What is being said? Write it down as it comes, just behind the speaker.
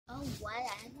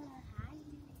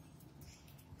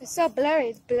It's so blurry.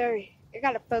 It's blurry. You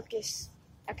gotta focus.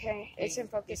 Okay, it's in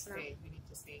focus now. We need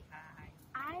to say hi.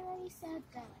 I already said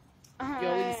that. Hi. You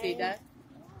already say that?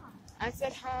 Yeah. I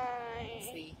said hi.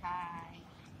 Say hi.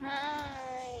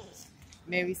 Hi.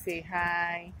 Mary, say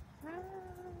hi. Hi.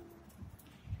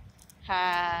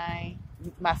 Hi.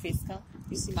 My face come?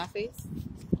 You see my face?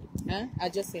 Huh? I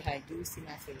just say hi. Do you see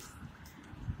my face?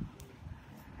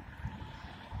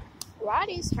 Why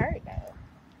these hurt though?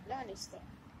 I don't understand.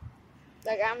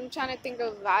 Like I'm trying to think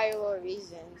of viable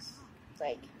reasons.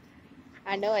 Like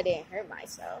I know I didn't hurt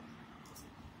myself.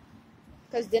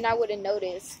 Cause then I would have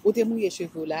noticed. Ou te mouye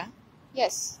cheveux là?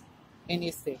 Yes. And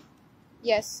you say?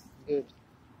 Yes. Good.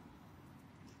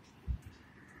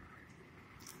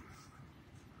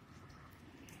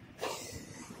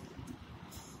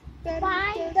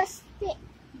 Find the stick,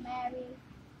 Mary.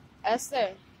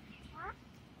 Esther.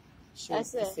 Sure.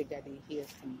 That's it. Say that they hear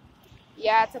from.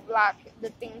 Yeah, to block the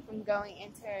thing from going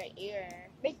into her ear.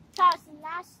 Because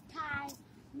last time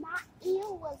my ear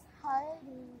was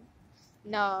hurting.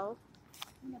 No.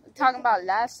 Talking about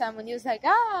last time when you was like,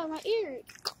 my ear.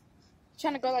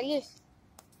 Trying to go like this.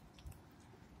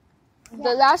 Yeah.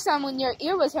 The last time when your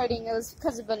ear was hurting, it was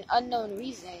because of an unknown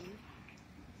reason.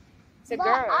 It's a But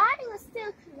girl. I was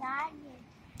still crying.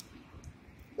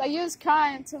 Like, you was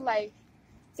crying till like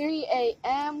 3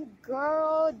 a.m.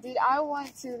 Girl, did I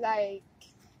want to like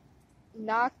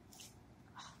knock?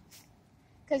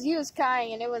 Because you was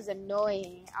crying and it was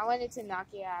annoying. I wanted to knock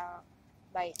you out.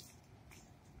 Like,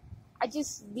 I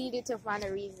just needed to find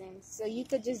a reason so you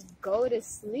could just go to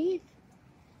sleep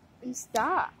and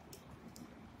stop.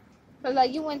 But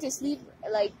like, you went to sleep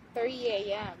at like 3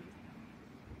 a.m.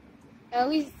 And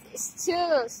we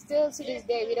still to this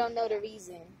day, we don't know the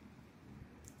reason.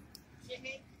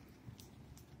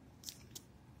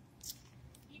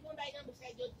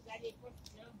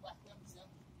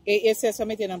 Et c'est ça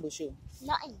mettre dans bouche.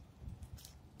 Nothing.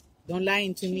 Don't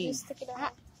lie to me. Just stick it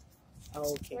out.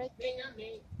 Oh, okay. Right.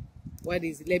 What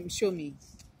is it? Let me show me.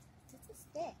 It's a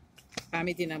stick. Pas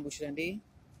mettre dans bouche là dé.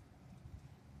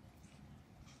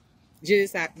 J'ai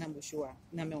ça dans bouche là.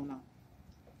 Non mais on a.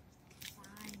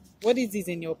 Fine. What is this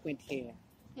in your point here?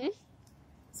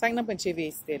 Ça n'a pas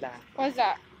cheveux c'était là. What's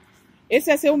that? Et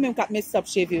ça c'est ou même quand mess up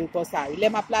cheveux pour ça. Il est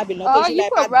ma plabe non Oh, que you j'ai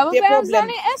put pas rubber des bands problèmes. on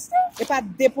it, Esther? Et pas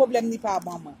des problèmes ni pas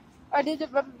maman. Or did the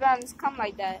rubber bands come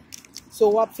like that? So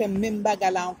what fait même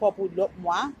bagarre là encore pour l'autre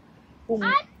mois pour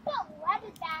I put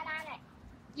rubber band on it.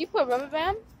 You put rubber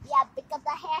band? Yeah, because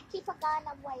the hair keep on going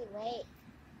away. Wait.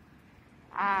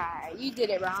 Ah, you did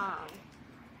it wrong.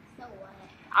 So what?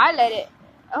 I let it.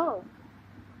 Oh.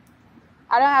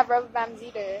 I don't have rubber bands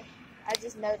either. I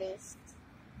just noticed.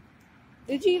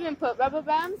 Did you even put rubber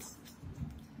bands?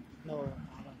 No,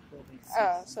 I don't put it.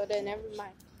 Oh, so then never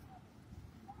mind.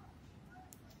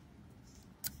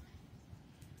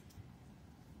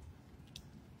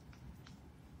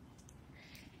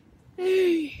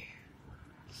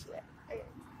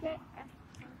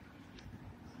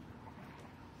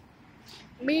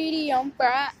 Medium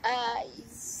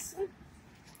fries.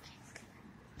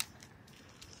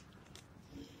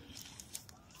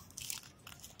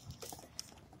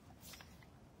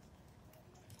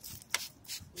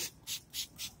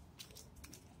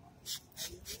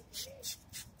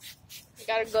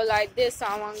 Gotta go like this so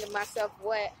I won't get myself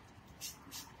wet.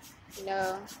 You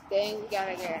know, then we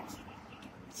gotta get.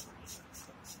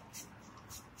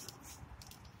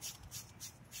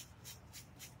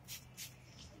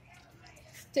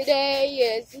 Today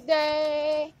is the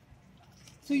day.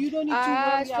 So you don't need to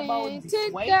I worry about spent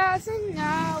this weight. 10,000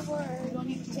 hours. You don't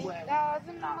need to worry.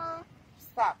 10,000 Now, more.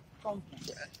 stop. Counting.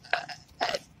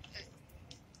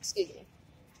 Excuse me.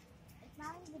 It's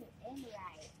not even in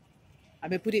right. I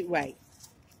may put it right.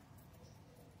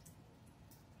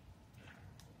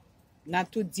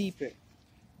 Not too deeper.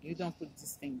 You don't put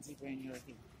this thing deeper in your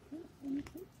head.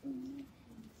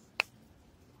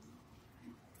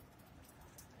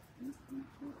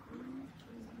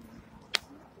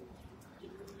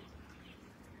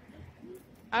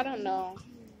 I don't know.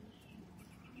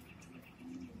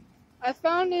 I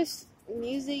found this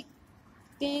music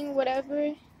thing,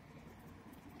 whatever.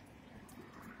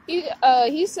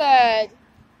 He said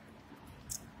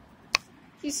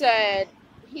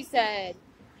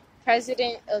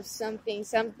president of something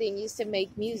used to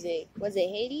make music. Was it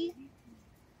Haiti?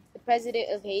 The president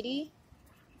of Haiti?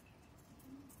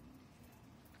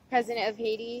 President of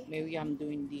Haiti? Maybe I'm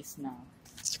doing this now.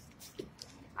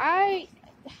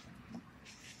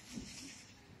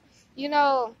 You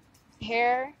know,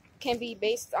 hair can be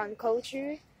based on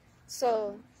culture.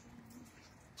 So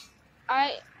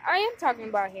I am talking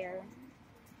about hair.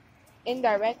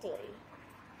 indirectly.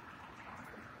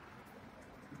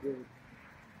 Good.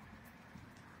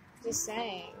 Just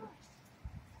saying.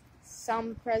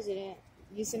 Some president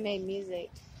used to make music,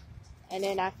 and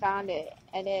then I found it,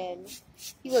 and then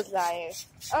he was like,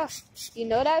 "Oh, you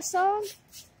know that song?"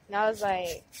 And I was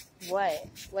like, "What?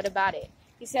 What about it?"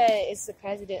 He said it's the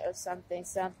president of something,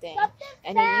 something,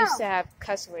 and he used to have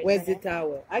cuss words. Where's the in it.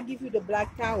 tower? I give you the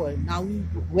black tower. Now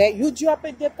where you drop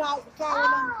it the tower?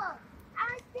 Oh,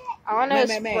 I did. I want to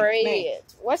Man, spray man.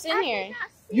 it. What's in I here? did not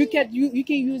see You it.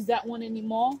 can use that one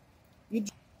anymore. You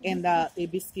and a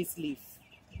biscuit leaf.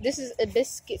 This is a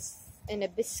biscuits in a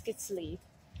biscuits leaf.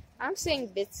 I'm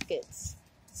saying biscuits.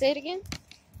 Say it again.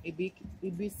 A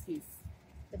biscuit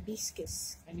The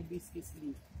biscuits. and a biscuit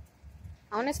leaf.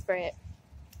 I want to spray it.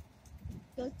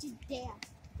 Don't you dare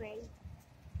spray.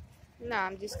 No,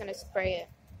 I'm just gonna spray it.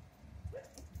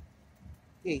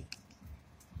 Hey,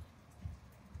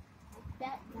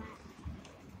 That not.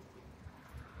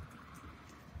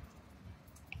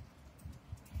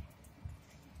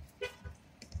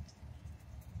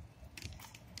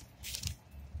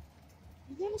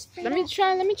 You gonna spray Let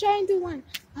me try and do one.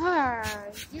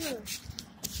 You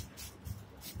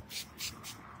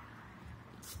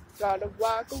gotta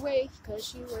walk away,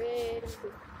 cause you ready.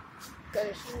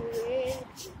 Cause you ready.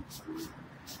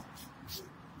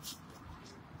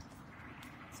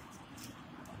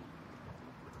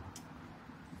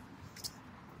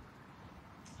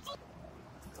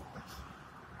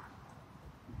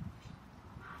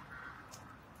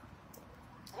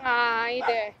 You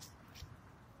there.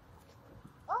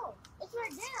 Oh, it's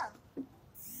right there.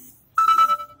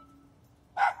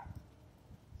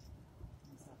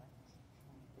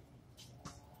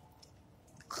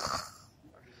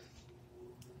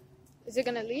 Is it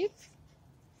gonna leave?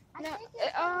 I No. think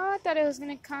it's I thought it was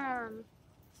gonna come.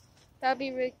 That'd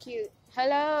be really cute.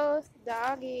 Hello,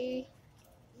 doggy.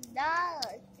 no,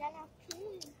 it's gonna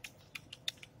pee.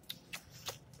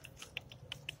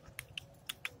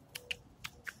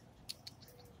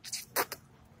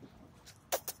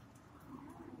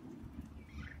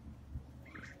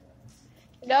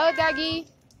 Hello, doggy.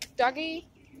 Doggy.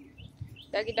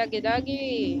 Doggy, doggy,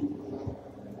 doggy.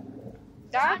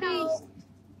 Doggy. Ronald.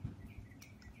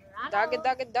 Doggy,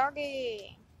 doggy,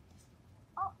 doggy.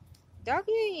 Oh.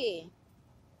 Doggy.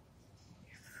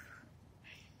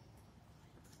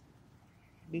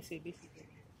 busy.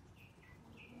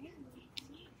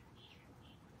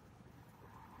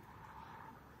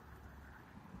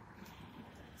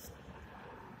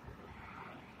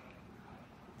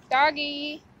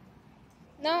 Doggy.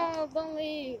 No, don't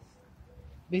leave.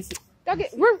 Busy. Doggy.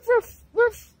 Roof, roof,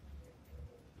 roof.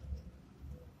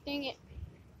 Dang it.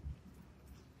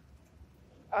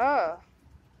 Oh.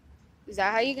 Is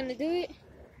that how you gonna do it?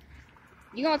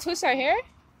 You gonna twist our hair?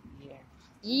 Yeah.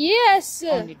 Yes.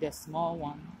 Only the small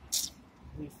one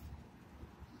with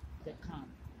the comb.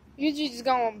 You just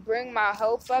gonna bring my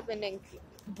hope up and then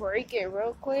break it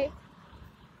real quick?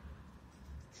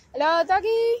 Hello,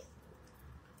 doggy.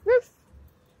 Roof.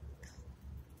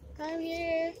 Come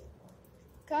here.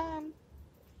 Come.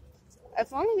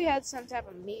 If only we had some type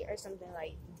of meat or something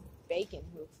like bacon.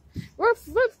 Roof. Roof,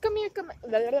 roof, come here, come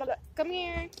here. Come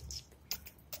here.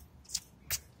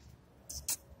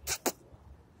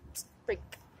 Freak.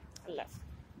 I left.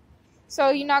 So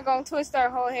you're not gonna twist our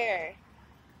whole hair?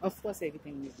 Of course,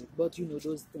 everything is good, but you know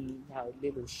those things are a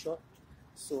little short,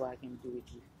 so I can do it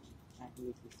with. I do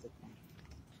it with the comb.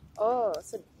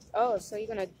 So you're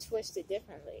gonna twist it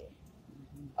differently.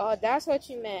 Oh, that's what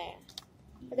you meant.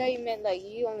 I thought you meant like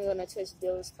you only gonna twist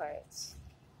those parts.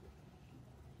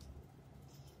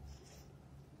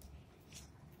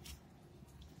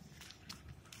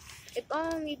 If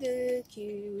only the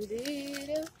cute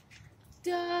little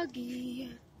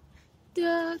doggy.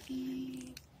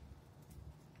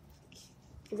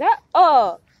 Is that?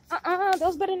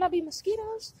 Those better not be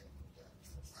mosquitoes.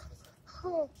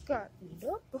 Oh God,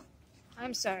 nope.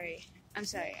 I'm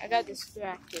sorry. I got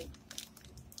distracted.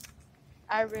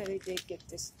 I really did get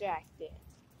distracted.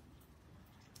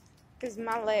 Cause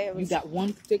my leg was. You got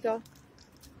one to take out?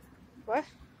 What?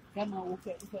 Come on,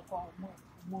 okay,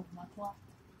 move my clock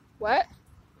What?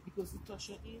 because you touch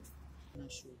your ears. I'm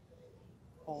not sure.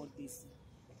 All this,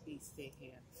 they stay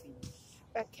here finish.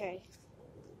 Okay.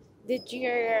 Did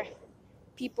your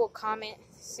people comment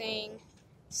saying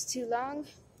it's too long?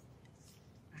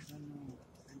 I don't know.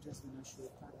 I'm just not sure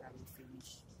if I will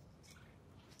finish.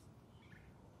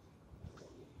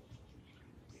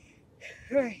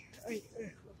 Right.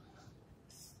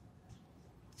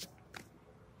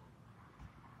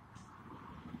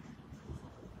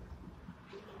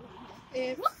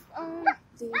 If only.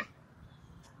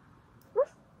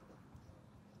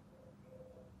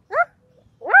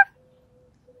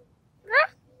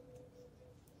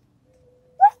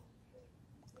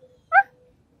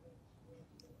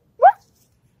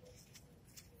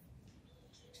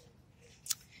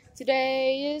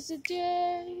 Today is the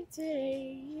day.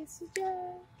 Today is the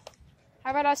day. How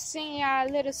about I sing y'all a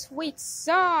little sweet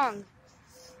song?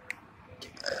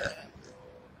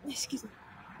 Excuse me.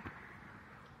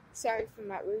 Sorry for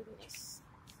my rudeness.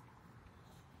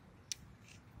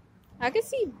 I can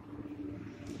see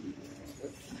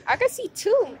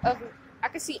two of. I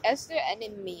can see Esther and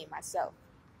then me and myself.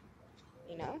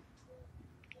 You know.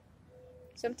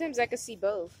 Sometimes I can see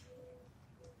both,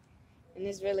 and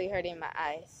it's really hurting my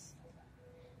eyes.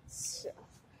 So.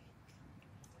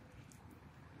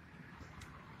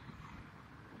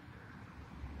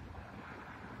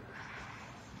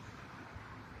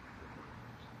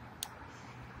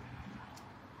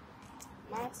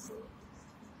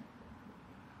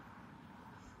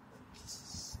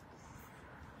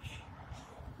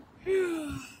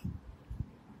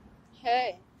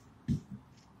 Hey.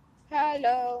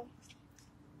 Hello.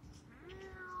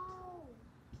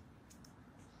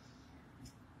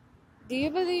 Do you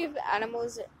believe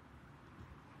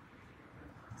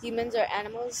humans are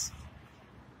animals?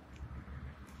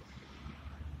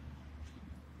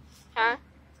 Huh?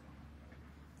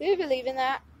 Do you believe in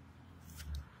that?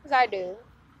 Because I do.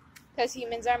 Because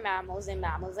humans are mammals and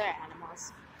mammals are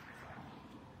animals.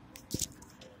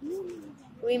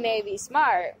 We may be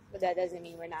smart, but that doesn't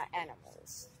mean we're not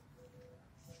animals.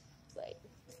 Like,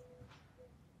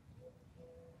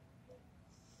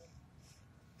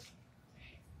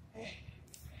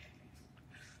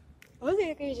 or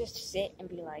they could just sit and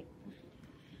be like,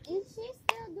 Is she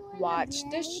still doing watch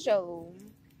the show.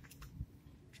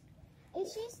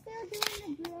 Is she still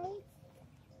doing the braid?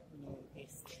 No,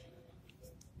 it's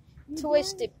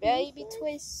Twist it, baby,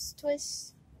 twist,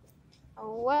 twist. I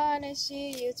wanna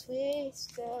see you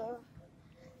twist,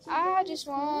 I just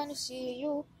wanna see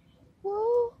you,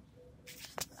 woo.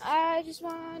 I just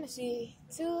wanna see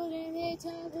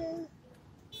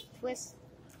twist.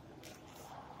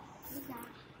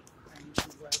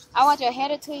 I want your hair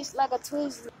to twist like a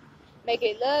twist. Make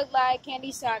it look like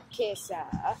Candy Sock Kisser.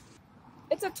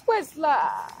 It's a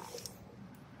Twizzler.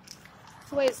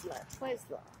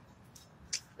 Twizzler.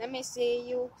 Let me see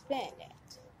you spin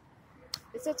it.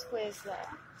 It's a Twizzler.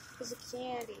 It's a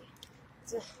candy.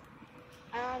 It's a,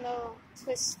 I don't know,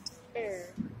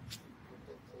 twister.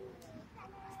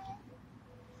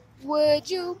 Would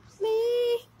you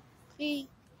please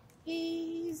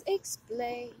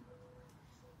explain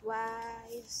why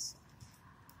is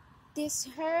this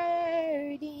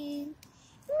hurting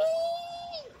me?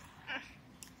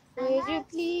 Would you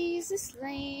please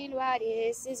explain why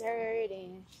this is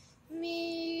hurting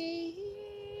me?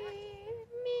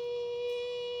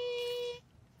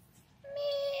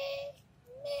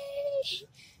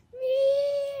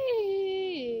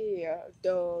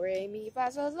 Do, re, mi,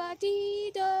 fa, sol, la, ti,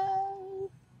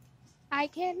 do. I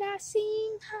cannot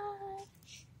sing high.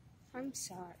 I'm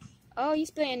sorry. Oh, he's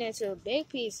playing into big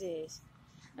pieces.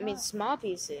 I mean, small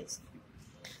pieces.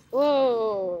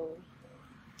 Whoa.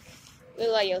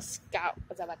 Look like your scalp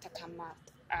was about to come out.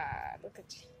 Look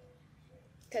at you.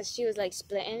 Because she was like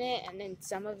splitting it and then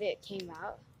some of it came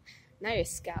out. Not your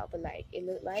scalp, but like it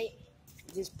looked like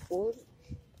it just pulled.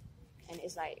 And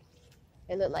it's like,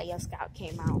 it looked like your scalp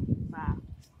came out. Wow.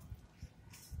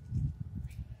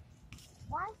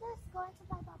 Why is this going to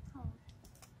my butt?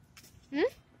 Hmm?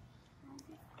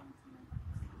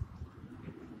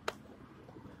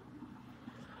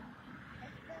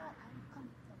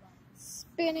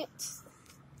 Spin it.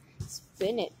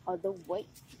 Spin it all the way.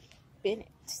 Spin it.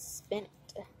 Spin it.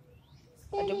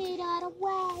 Spin it all the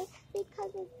way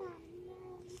because it's not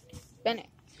nice. Spin it.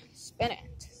 Spin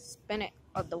it. Spin it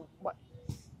all the way.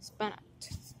 Spin it.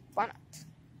 Spin it.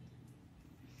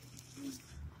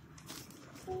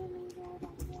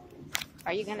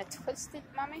 Are you gonna twist it,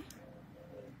 mommy?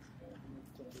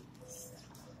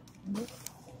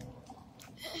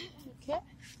 Okay.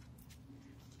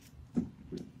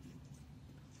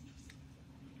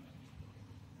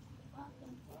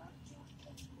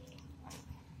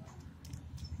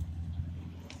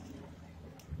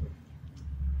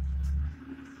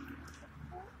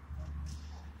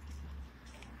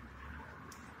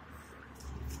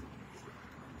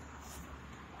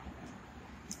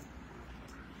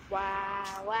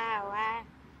 Wow, wow, wow.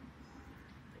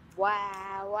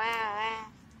 Wow, wow, wow.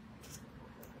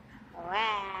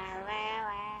 Wow, wow,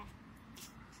 wow.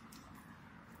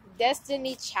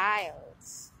 Destiny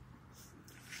Childs.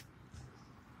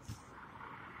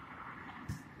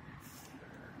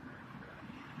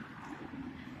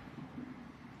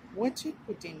 what you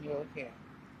put in your hair?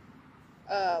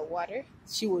 Water.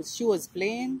 She was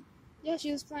playing Yeah,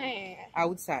 she was playing.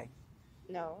 outside.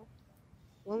 No.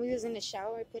 When we was in the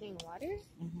shower putting water?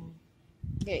 Mm-hmm.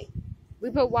 Okay. We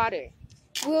put water.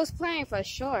 We was playing for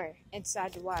sure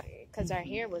inside the water because our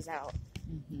hair was out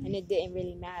and it didn't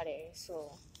really matter.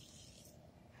 So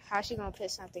how she gonna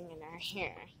put something in her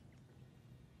hair?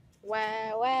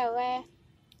 Well.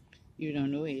 You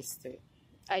don't know Esther.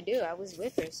 I do. I was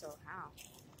with her, so how?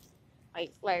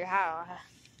 Like how?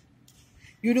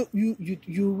 You do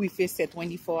you with Esther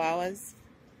 24 hours?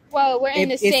 Well, we're in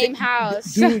the same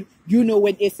house. Do you know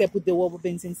when Esther put the rubber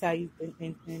bands inside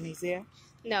in his hair?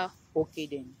 No. Okay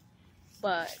then.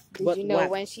 But did you know what?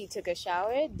 when she took a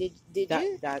shower? Did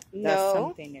you? That's No.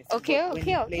 something else.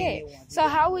 Okay. So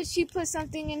how would she put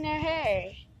something in her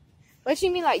hair? What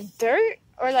you mean, like dirt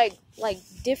or like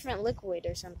different liquid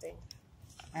or something?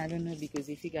 I don't know, because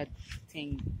if you got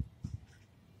thing.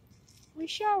 We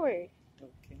showered.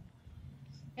 Okay.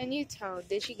 And you told,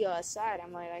 did she go outside?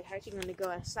 I'm like, how's she gonna go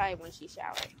outside when she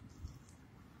showered?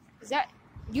 Is that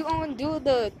you gonna do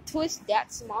the twist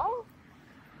that small?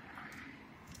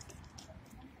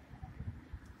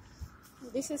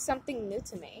 This is something new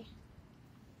to me.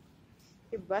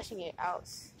 You're brushing it out.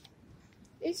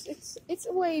 It's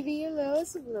wavy,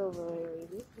 it's a little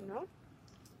wavy, you know.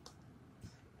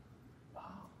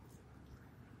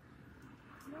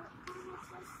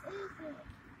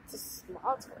 It's a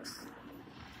small twist.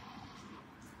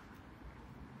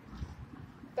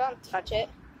 Don't touch it.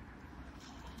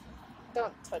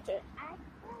 Don't touch it.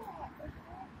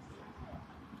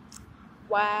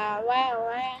 Wow.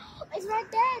 It's right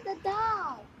there, the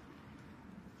dog.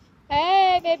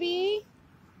 Hey, baby.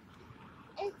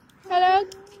 It's Hello.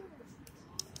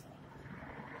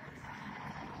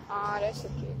 Aw, that's so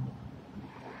cute.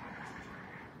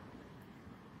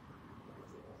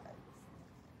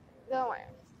 Don't worry.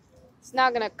 It's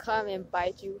not gonna come and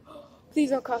bite you.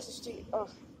 Please don't cross the street. Oh,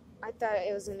 I thought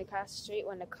it was gonna cross the street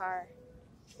when the car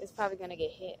is probably gonna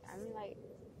get hit. I'm like,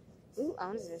 who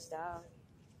owns this dog?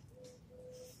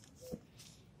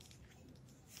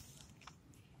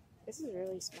 This is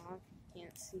really small.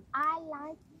 Can't see. I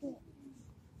like it.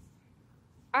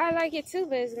 I like it too,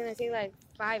 but it's gonna take like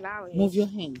 5 hours. Move your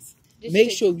hands. Just Make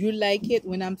to- sure you like it.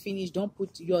 When I'm finished, don't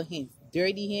put your hands.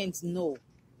 Dirty hands, no.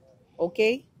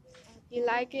 Okay? You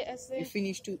like it, Esther? You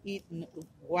finish to eat,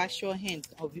 wash your hands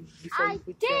before I you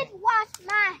put did your... wash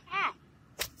my hat.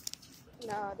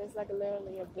 No, there's like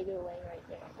literally a bigger way right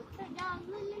there. Okay, now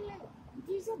look.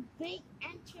 There's a big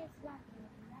entrance right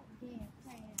there.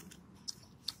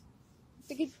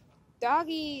 Look at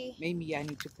doggy. Maybe I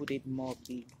need to put it more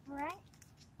big. Right?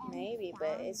 Maybe,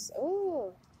 but it's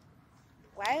ooh.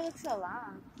 Why it looks so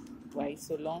long? Why it's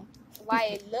so long? Why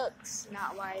it looks,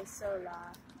 not why it's so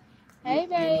long. Hey, You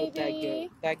know baby.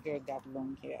 that girl got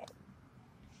long hair.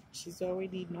 She's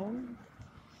already known.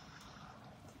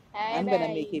 Hey, I'm gonna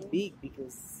make it baby. big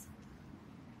because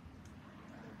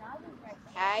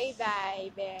Hey,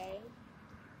 baby.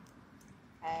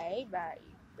 Hey,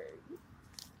 baby.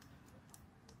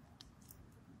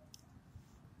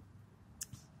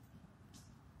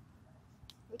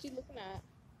 What you looking at?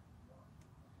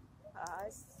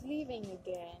 It's leaving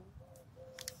again.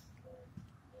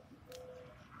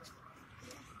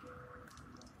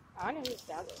 I don't know whose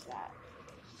dog is that.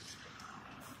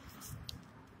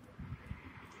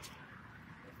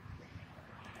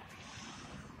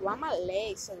 Why my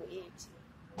legs so itchy?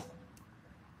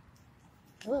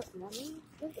 Look, mommy.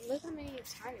 Look how many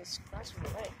times I scratch my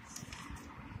legs.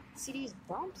 See these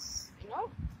bumps, you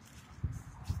know?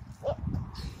 Look.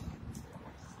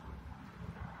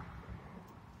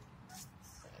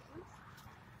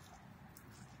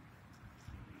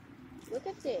 Look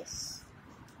at this.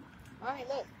 Mommy,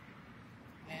 look.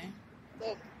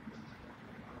 Look.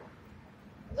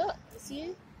 Look, you see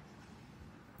it?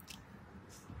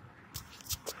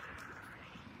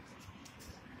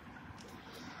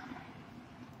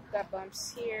 Got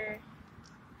bumps here.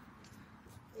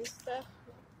 This stuff.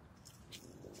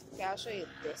 Okay, I'll show you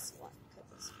this one because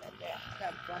it's better.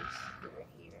 Got bumps over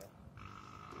here.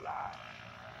 A lot.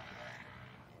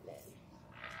 And then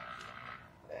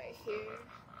right here.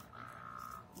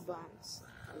 Bumps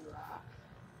a lot.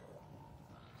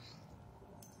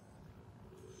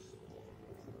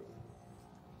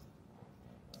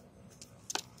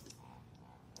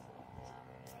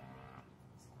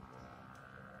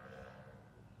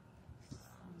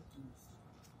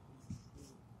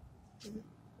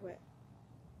 What?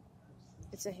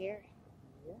 It's a hair.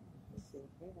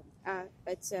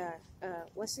 It's a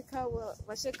what's it called? Well,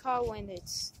 what's it called when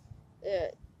it's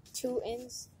two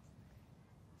ends?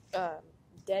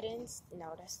 Dead ends?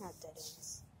 No, that's not dead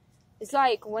ends. It's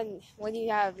like when you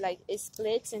have like it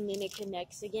splits and then it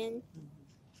connects again.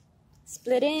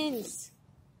 Split ends.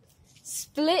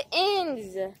 Split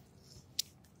ends.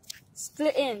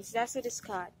 Split ends. That's what it's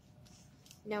called.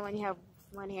 You know, when you have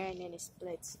one hair and then it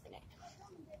splits.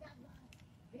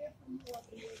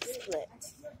 Split.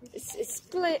 It's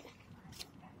split.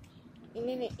 And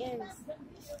then it ends.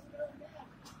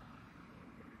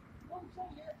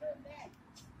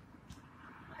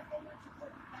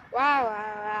 Wow.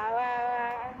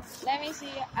 Let me see.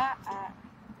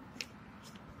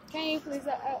 Can you please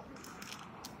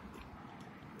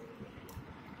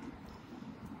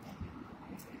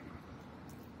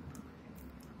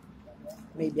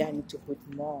Maybe I need to put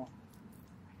more.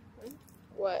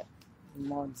 What?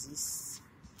 More this.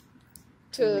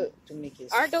 To make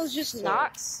it. Aren't those just so,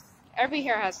 knots? Every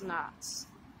hair has knots.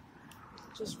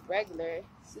 Just regular.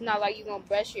 It's not like you're gonna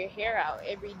brush your hair out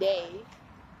every day.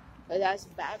 But that's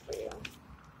bad for you. It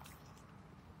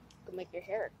can make your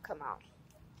hair come out.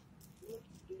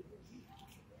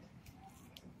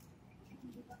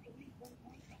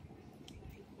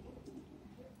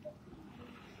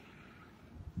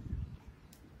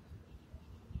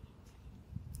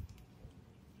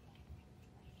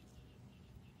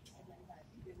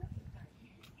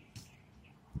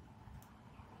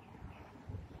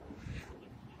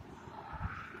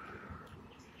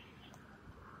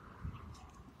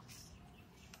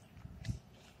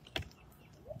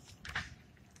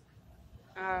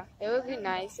 It would be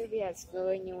nice if you had school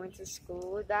and you went to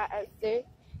school with that after.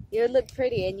 You would look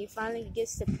pretty and you finally get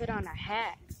to put on a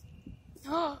hat.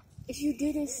 If you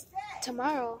do this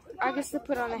tomorrow, I get to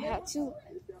put on a hat too.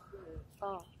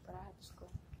 Oh, but I have to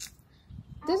school.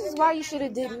 This is why you should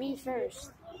have did me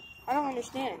first. I don't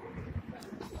understand.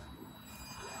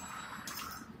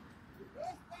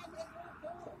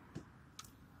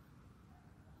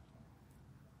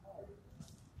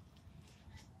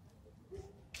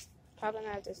 Probably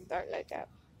not have to start like that.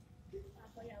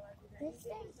 This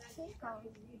thing tickles.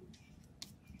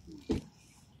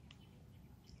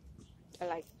 At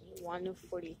like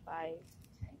 1:45.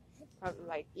 Probably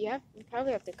like you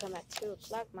probably have to come at 2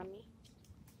 o'clock, mommy.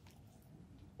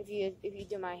 If you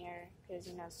do my hair, because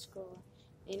you're not at school,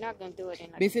 you're not gonna do it in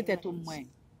like. Basically, to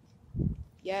mine.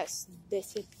 Yes,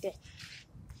 this is it.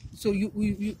 So you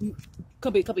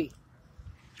Kabe.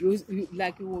 You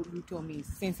like you told me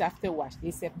since after wash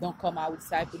they said don't come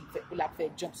outside pour la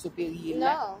faire jump supérieur.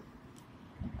 No.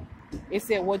 They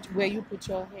said where you put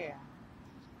your hair?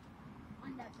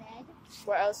 On the bed.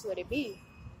 Where else would it be?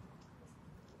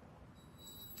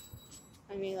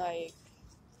 I mean, like,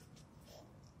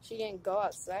 she didn't go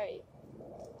outside.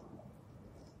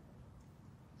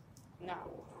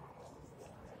 No.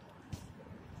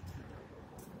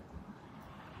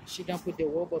 She don't put the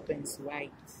rubber bands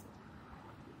white.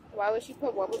 Why would she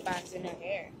put rubber bands in her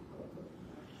hair?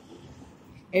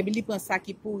 Elle believe on ça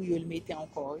qui pour you le mettre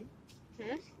encore.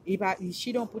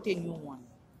 She don't put a new one.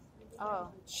 Oh.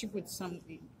 She put some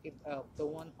the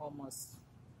one almost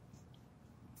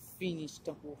finished.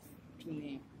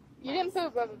 You didn't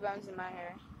put rubber bands in my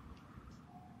hair.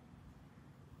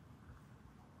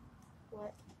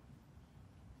 What?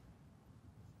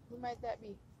 Who might that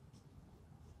be?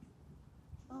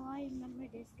 Oh, I remember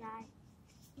this guy.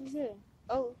 Who's it?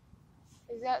 Oh,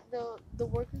 is that the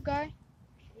worker guy?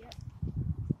 Yep.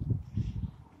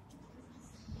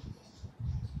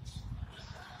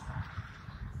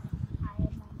 I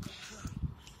remember him.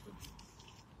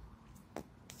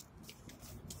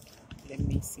 Let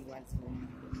me see what's going on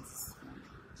in this one.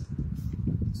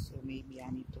 So maybe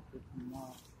I need to put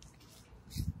more.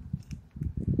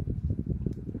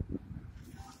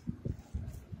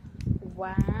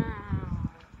 Wow.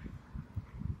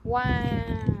 Wow.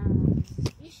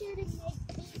 You should have made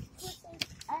these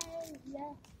twists earlier.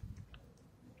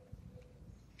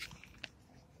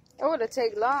 It would have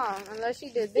taken long unless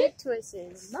you did big twists.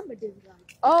 Remember this guy?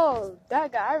 Oh,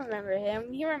 that guy, I remember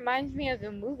him. He reminds me of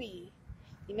the movie.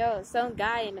 You know, some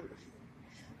guy in the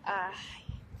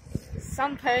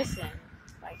some person.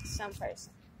 Like some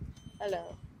person.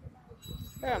 Hello.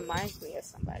 It reminds me of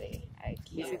somebody. I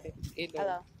can't.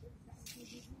 Hello.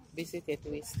 Basically,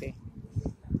 twisted.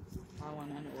 I want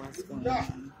to know what's going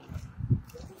on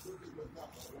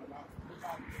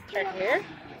here. Her hair?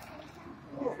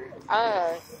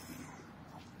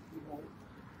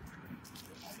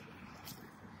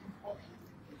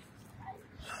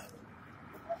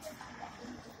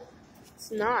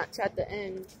 It's not at the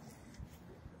end.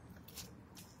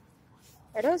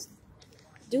 Are those?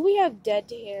 Do we have dead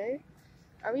hair?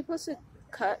 Are we supposed to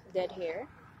cut dead hair?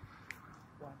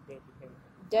 What dead hair?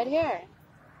 Dead hair.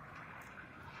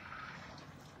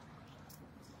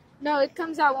 No, it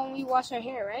comes out when we wash our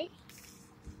hair, right?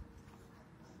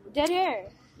 Dead hair.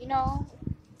 You know?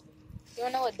 You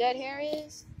wanna know what dead hair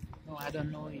is? No, I don't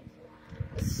know it.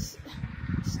 It's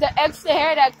the extra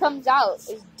hair that comes out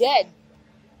is dead.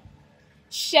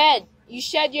 Shed. You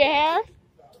shed your hair?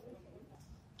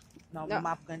 No, No.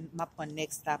 map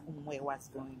next step what's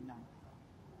going on.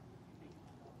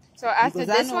 So after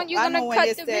Because this one, you're gonna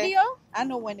cut the video? I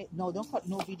know when it. No, don't cut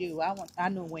no video. I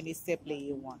know when they say play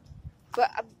you want. But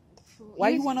why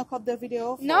you wanna cut the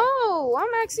video? For? No,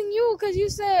 I'm asking you because you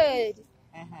said.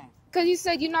 Because you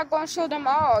said you're not gonna show them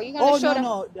all. You're gonna show them.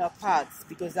 No, the parts.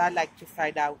 Because I like to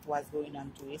find out what's going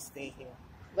on to stay here.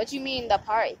 What you mean the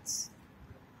parts?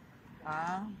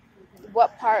 Huh?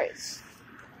 What parts?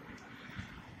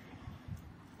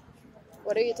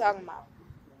 What are you talking about?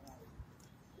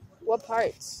 What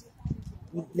parts?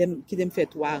 Them fait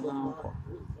trois encore.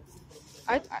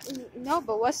 No,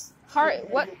 but what's part?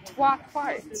 What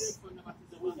parts?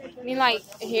 You mean like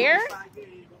hair?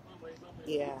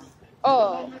 Yeah.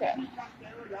 Oh, okay.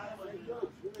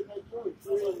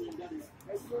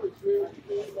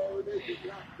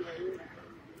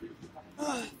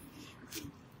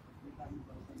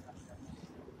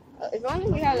 If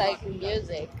only we had like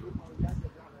music.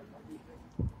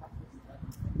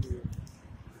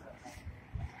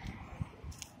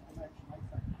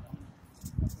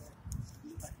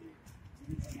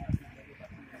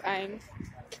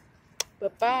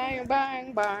 Bang,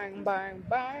 bang, bang, bang,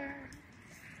 bang.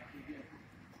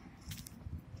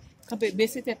 Bê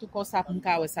c'était tout comme ça pour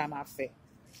me ça m'a fait.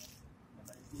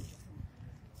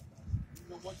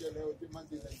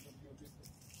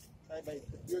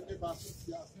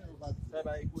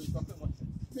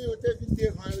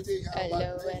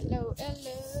 Hello.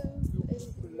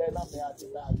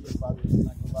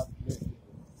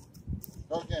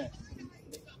 Okay.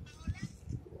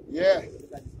 Yeah.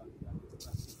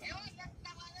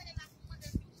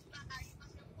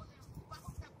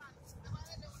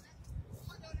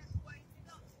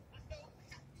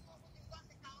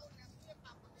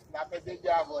 La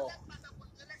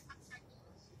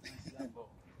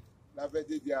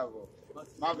petite diable.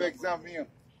 Ma examine.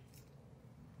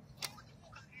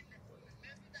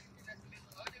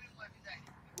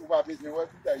 Tu vas bien voir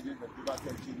tout à l'heure, tu vas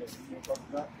faire Chine, comme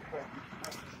ça.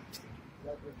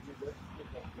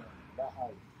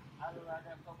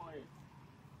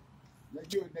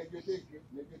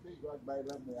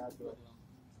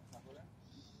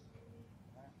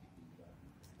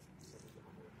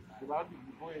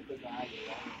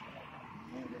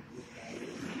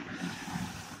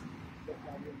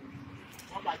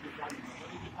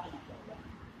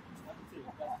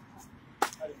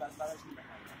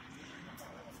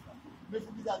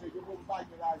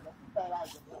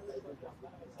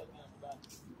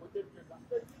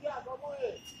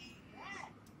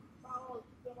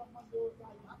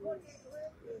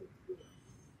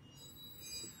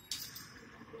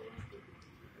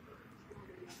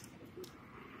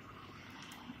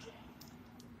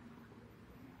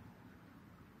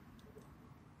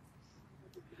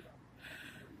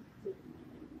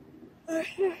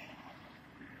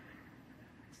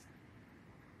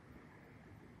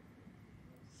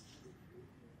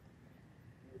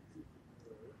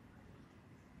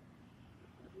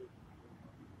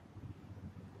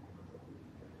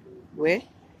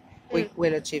 Where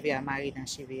the Chivia married and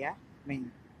Chivia?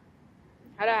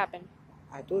 How that happen?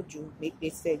 I told you. They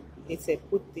said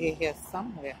put their hair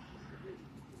somewhere.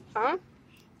 Huh?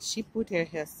 She put her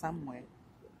hair somewhere.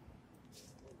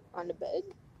 On the bed?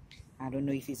 I don't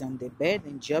know if it's on the bed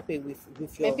and drop it with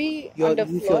your maybe on the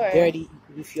with floor. your dirty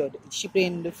with your. She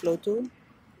playing on the floor too?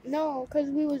 No, because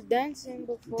we was dancing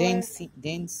before.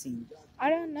 Dancing. I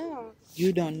don't know.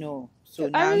 You don't know. So I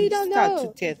now really you don't start know.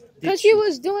 to tell. Because she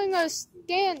was doing a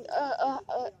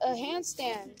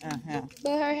handstand,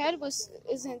 but her head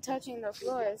isn't touching the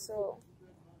floor. So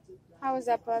how is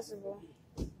that possible?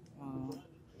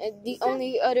 And the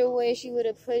only other way she would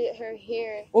have put her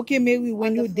hair. Okay, maybe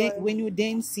when you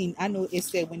dancing, I know it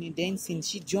said when you dancing,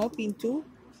 she jumping too.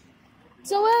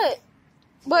 So what?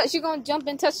 But she gonna jump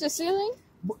and touch the ceiling?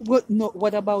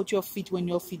 What about your feet when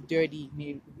your feet dirty,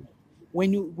 Mary?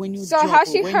 When you so jump,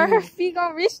 how her feet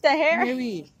gonna reach the hair?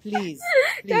 Mary, please.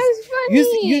 That's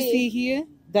funny. You see here?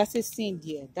 That's a sand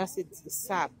here. That's a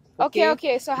sap.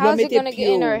 Okay. So how is it gonna get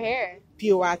in her hair?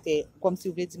 Pure comme si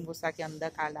vous voulez dire ça qui en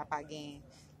dedans la pas gain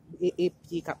et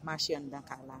pied cap marcher en dedans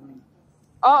la même.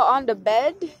 Oh, on the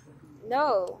bed?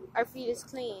 No, our feet is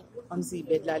clean. On si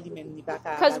bed la li même ni pas.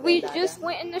 Cause we just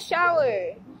went in the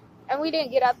shower and we didn't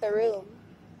get out the room.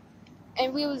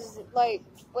 And we was like,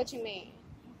 what you mean?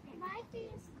 My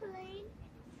feet is clean.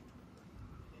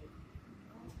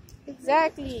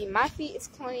 Exactly. My feet is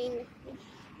clean.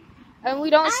 And we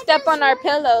don't step on our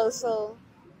pillows, so.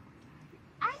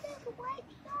 I just wake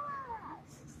up.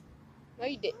 No,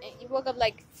 you didn't. You woke up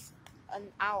like an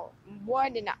hour, more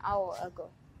than an hour ago.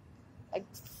 Like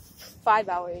 5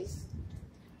 hours.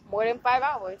 More than 5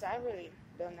 hours. I really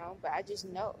don't know, but I just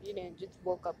know you didn't just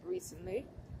woke up recently.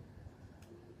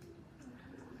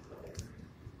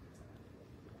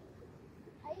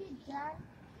 Are you done?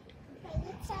 Because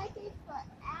it's taking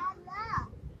forever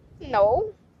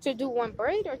No. To do one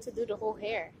braid or to do the whole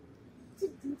hair? to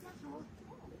do the whole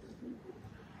thing.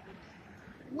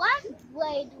 One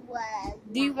braid was.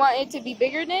 Do you want it to be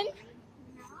bigger then?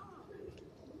 No.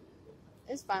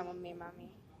 It's fine with me, mommy.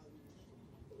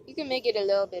 You can make it a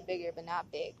little bit bigger, but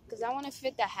not big. Because I want to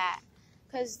fit the hat.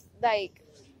 Because, like,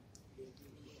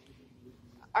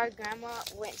 our grandma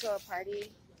went to a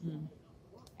party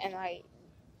and, like,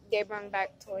 they brought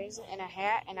back toys and a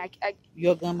hat. And I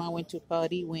Your grandma went to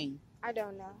party when? I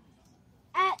don't know.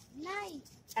 At night.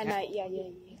 At night, yeah.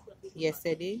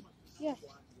 Yesterday? Yeah.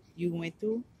 You went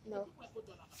to? No.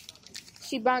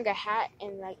 She brought a hat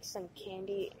and, like, some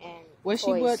candy and What she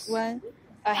toys. bought? What?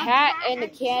 A hat and a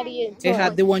candy and They toys.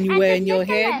 had the one you wear in your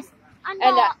head?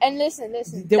 And listen,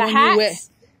 The one you wear. hats.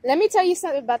 Let me tell you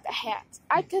something about the hats.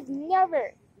 I could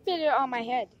never fit it on my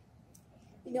head.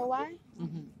 You know why?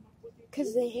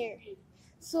 Because the hair.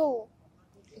 So,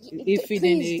 If it please do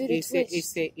the didn't,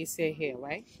 twist. it's a hair,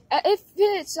 right? It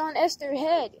fits on Esther's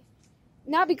head.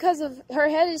 Not because of her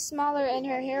head is smaller and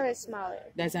her hair is smaller.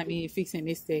 Does that mean fixing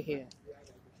it's the hair?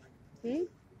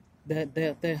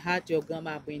 The hat your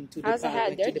grandma bring to the How's the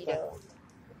party. hat dirty though?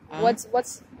 Huh?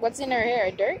 What's in her hair?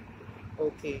 Dirt?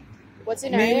 Okay. What's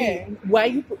in her hair? Maybe why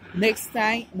you put, next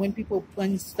time when people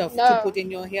put stuff No. to put in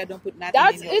your hair, don't put nothing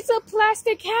in your It's a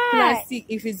plastic hat. plastic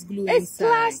if it's glue It's inside.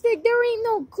 plastic. There ain't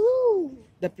no glue.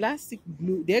 The plastic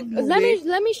glue, they're glue.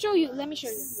 Let me show you.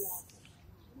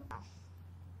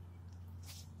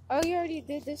 Oh, you already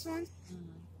did this one?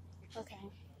 Okay.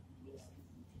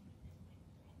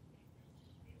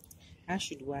 I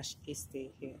should wash Esther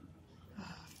hair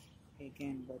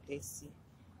again, but let's see.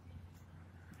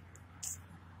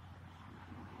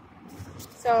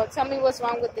 So tell me what's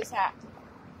wrong with this hat.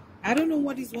 I don't know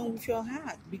what is wrong with your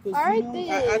hat because All right,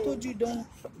 I told you do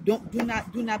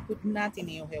not put nothing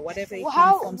in your hair. Whatever it Well, comes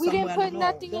how from we didn't somewhere, put no,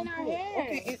 nothing don't in our put. hair.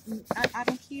 Okay, I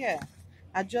don't care.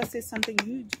 I just said something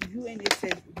you and they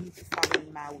said you need to follow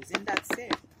in my rules, and that's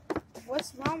it.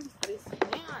 What's wrong with this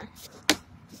man?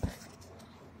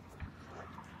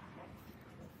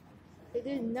 It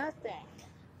did nothing.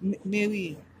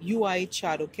 Mary, you are a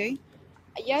child, okay?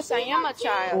 Yes, I am a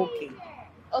child. Okay.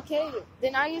 Okay,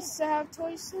 then I used to have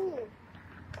toys too.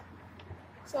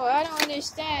 So I don't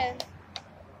understand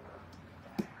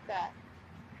that.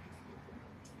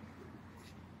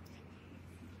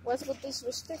 What's with these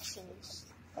restrictions?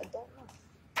 I don't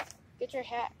know. Get your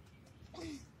hat.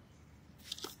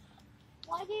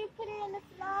 Why do you put it on the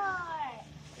floor?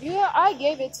 Yeah, I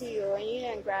gave it to you and you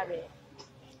didn't grab it.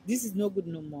 This is no good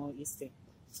no more, Esther.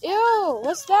 Ew,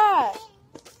 what's that?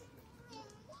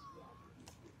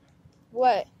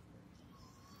 What?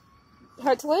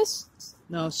 Her twist?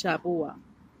 No, shapoa.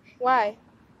 Why?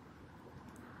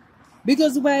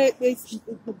 Because why it's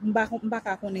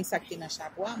mbaka kone sakti na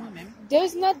shapoa, ma'am.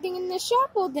 There's nothing in the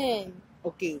chapeau then.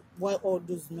 Okay, what are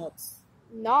those knots?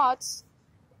 Knots?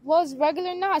 Well, it's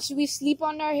regular knots. Should we sleep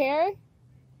on our hair?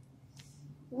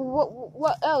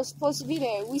 What else supposed to be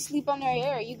there? We sleep on our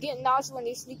hair. You get knots when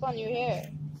they sleep on your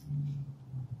hair.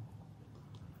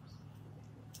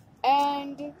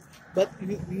 And But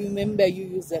you remember you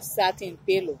use a satin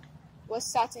pillow. what's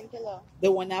satin pillow?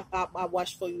 The one I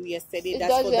washed for you yesterday. It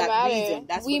That's for doesn't that matter. reason.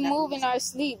 That's We for that move in reason. our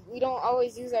sleep. We don't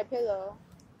always use our pillow.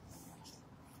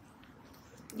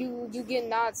 You get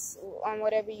knots on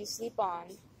whatever you sleep on.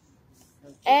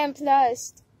 Okay. And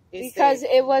plus, It's because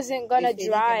it wasn't gonna if anything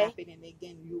dry. happen and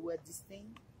again you wear this thing,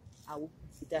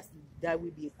 that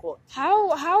will be a court.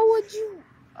 How would you?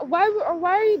 Why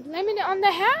are you blaming it on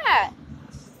the hat?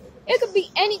 It could be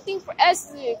anything for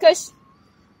Esther. Cause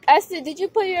Esther, did you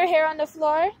put your hair on the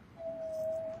floor?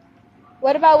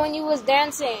 What about when you was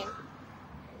dancing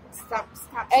Stop.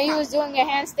 and you was doing a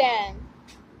handstand?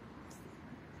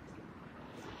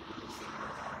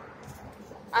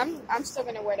 I'm still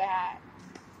gonna wear the hat.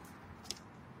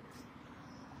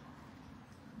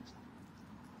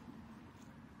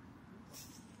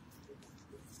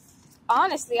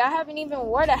 Honestly, I haven't even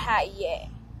worn a hat yet.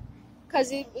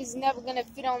 Because it is never going to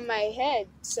fit on my head.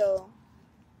 So,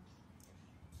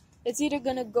 it's either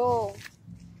going to go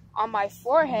on my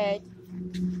forehead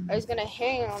or it's going to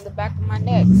hang on the back of my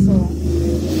neck.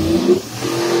 So,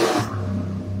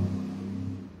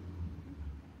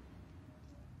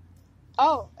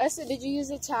 oh, Esther, did you use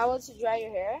a towel to dry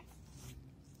your hair?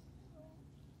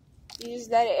 You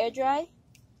just let it air dry?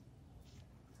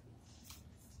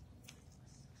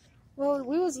 Well,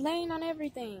 we was laying on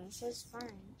everything, so it's fine.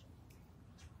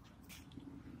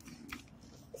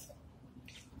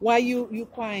 Why you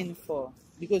crying for?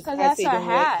 Because 'Cause I that's say our don't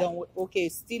wear, hat. okay,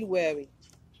 still wear it.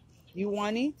 You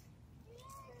want it?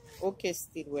 Okay,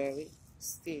 still wear it.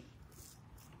 Still.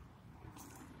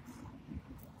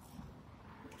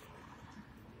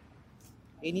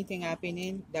 Anything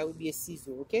happening, that would be a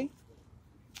scissor, okay?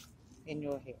 In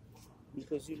your hair.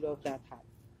 Because you love that hat.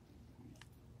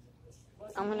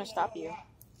 I'm gonna stop you.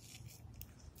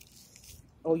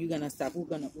 Or you gonna stop? Who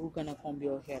gonna comb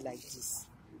your hair like this?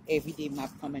 Every day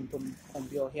map come and comb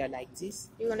your hair like this?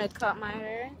 You gonna cut my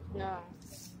hair? No.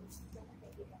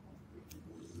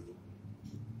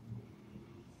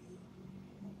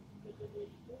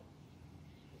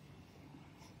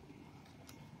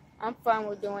 I'm fine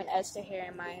with doing Esther hair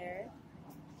in my hair.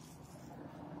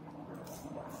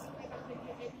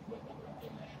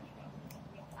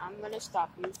 I'm gonna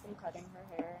stop you from cutting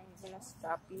her hair. I'm gonna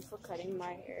stop you for cutting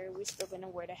my hair. We're still gonna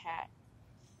wear the hat.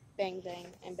 Bang, bang,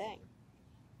 and bang.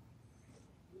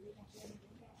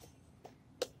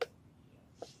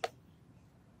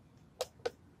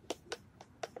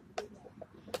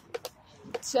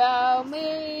 Tell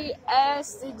me,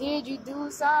 Esther, did you do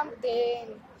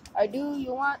something? Or do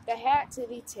you want the hat to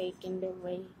be taken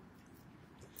away?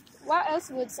 Why else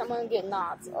would someone get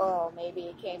knocked? Oh, maybe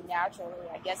it came naturally.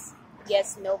 I guess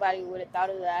nobody would have thought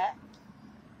of that.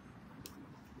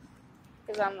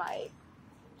 Because I'm like,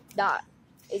 not.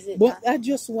 Is it But not? I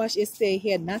just watched it say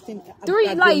here, nothing.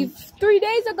 3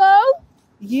 days ago?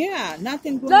 Yeah,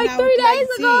 nothing going Like out 3 like days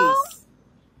ago? this.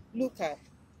 Look at.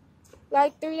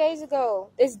 Like 3 days ago.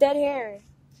 It's dead hair.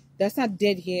 That's not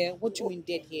dead hair. What you mean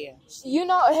dead hair? You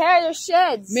know, hair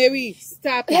sheds. Mary,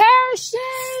 stop it. Hair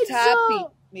sheds. Stop it,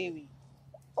 Mary.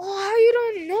 Oh, how you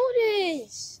don't know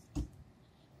this?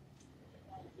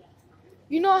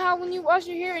 You know how when you wash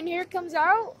your hair and hair comes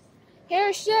out?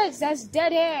 Hair sheds, that's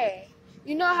dead hair.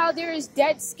 You know how there is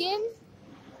dead skin?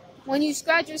 When you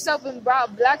scratch yourself and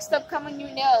black stuff come on your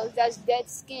nails, that's dead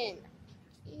skin.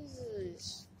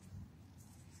 Jesus.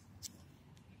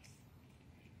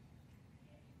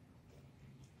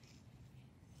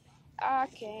 I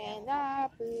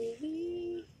cannot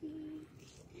believe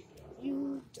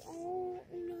you don't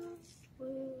know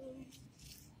where.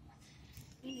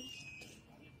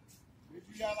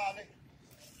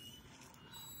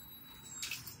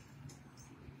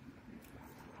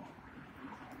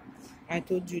 I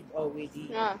told you already.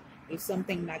 Yeah. If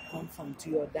something not come from to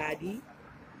your daddy,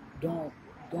 don't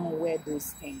wear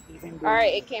those things. Even though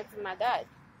Alright, it came from my dad.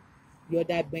 your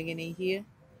dad bringing it here.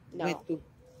 No. Went to,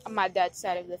 On my dad's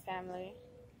side of the family.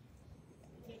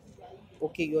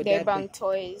 okay, your They dad. bring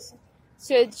toys.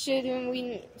 Shouldn't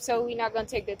we? So we not gonna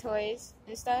take the toys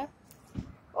and stuff?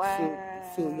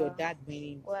 Wow. So your dad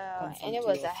bringing. Wow, and it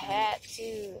was a hat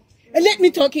too. And let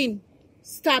me talk in.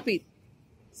 Stop it.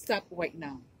 Stop right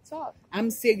now. Talk.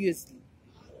 I'm seriously.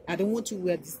 I don't want to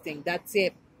wear this thing. That's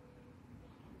it.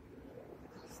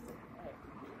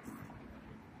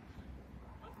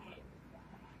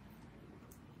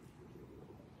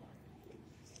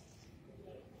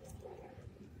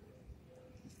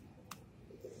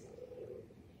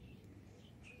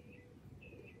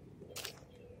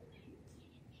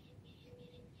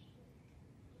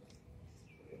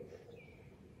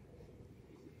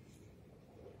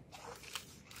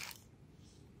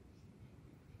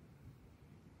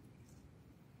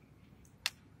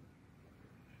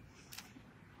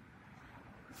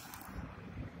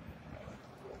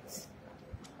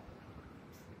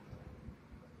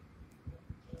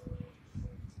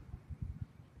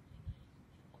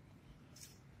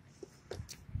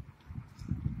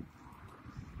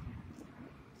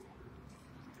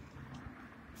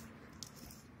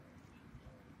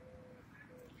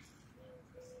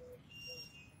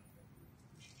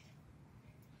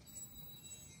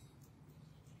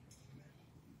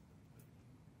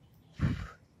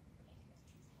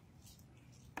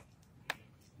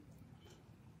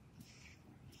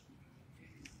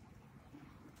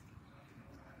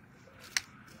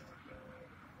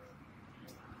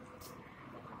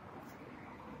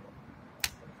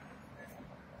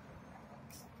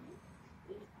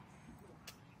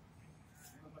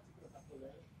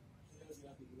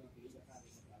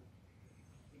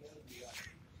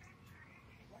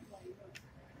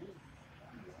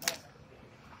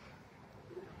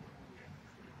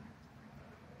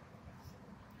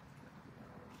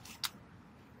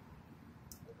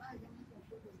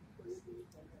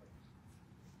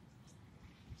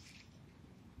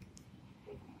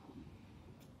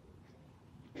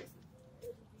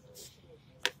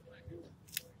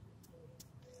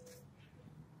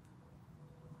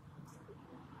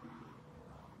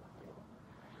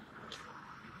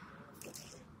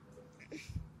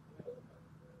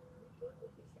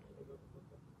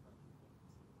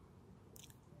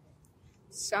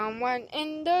 Someone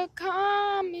in the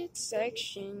comment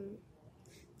section.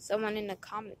 Someone in the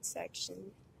comment section.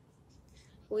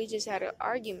 We just had an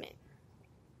argument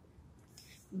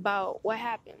about what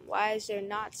happened. Why is there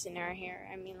knots in her hair?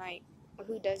 I mean, like,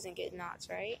 who doesn't get knots,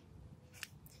 right?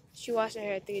 She washed her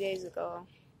hair 3 days ago.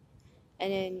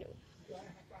 And then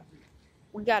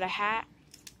we got a hat.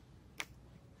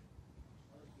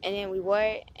 And then we wore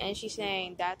it. And she's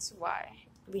saying that's why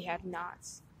we have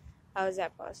knots. How is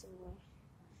that possible?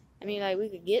 I mean, like, we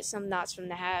could get some knots from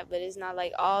the hat, but it's not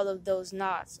like all of those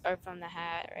knots are from the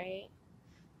hat, right?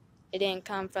 It didn't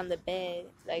come from the bed.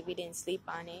 Like, we didn't sleep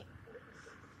on it.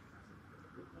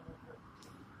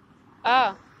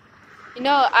 Oh, you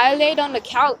know, I laid on the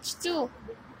couch, too.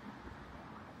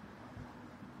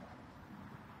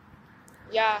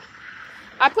 Yeah.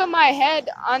 I put my head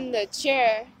on the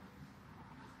chair.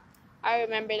 I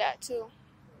remember that, too.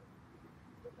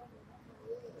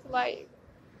 Like,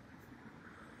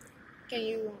 can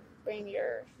you bring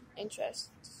your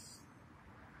interests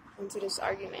into this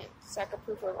argument so I can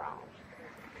prove it wrong?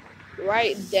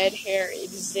 Right, dead hair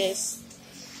exists.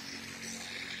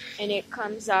 And it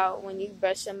comes out when you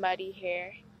brush somebody's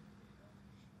hair.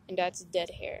 And that's dead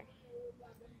hair.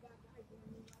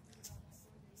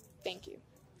 Thank you.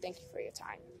 Thank you for your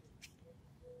time.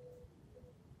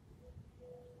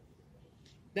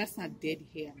 That's not dead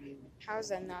hair, Mary. How is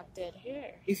that not dead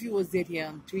hair? If you was dead hair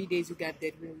in 3 days, you got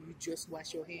dead hair. You just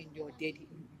wash your hair and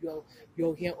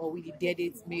your hair already dead.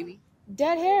 It's Mary.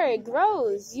 Dead hair, it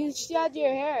grows. You shed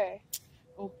your hair.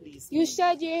 Oh please. You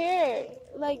shed your hair.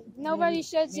 Like nobody Mary,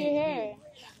 sheds your Mary, hair. Mary.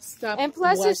 Stop. And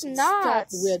plus it's Stop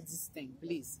knots. wear this thing,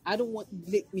 please. I don't want.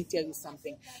 Let me tell you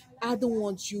something. I don't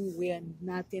want you wear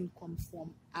nothing come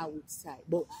from outside.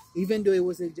 But even though it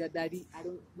was a daddy,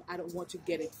 I don't want to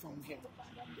get it from here.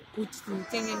 Put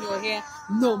thing in your hair.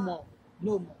 No more.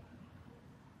 No more.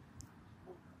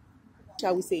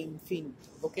 Shall we say infinite?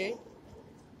 Okay.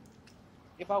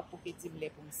 If I put it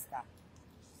in stop.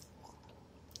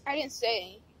 I didn't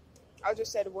say. I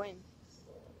just said when.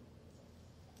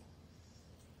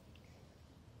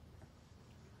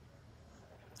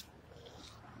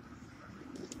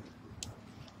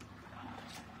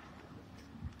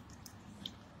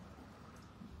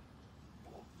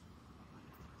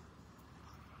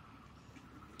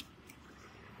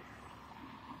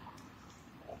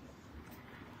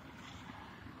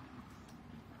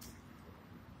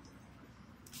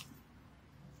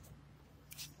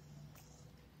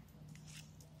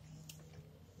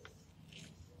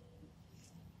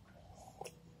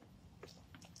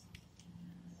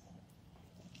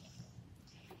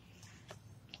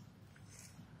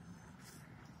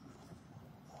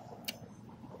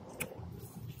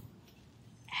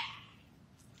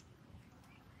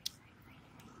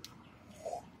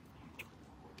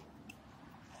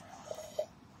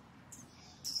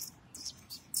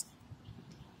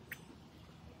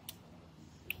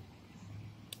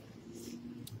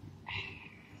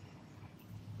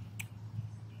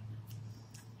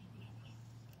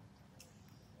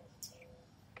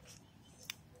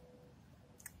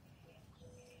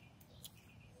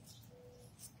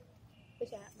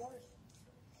 What's that?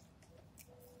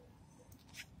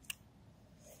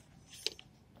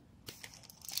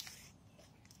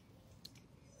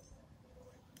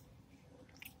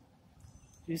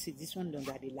 You see, this one don't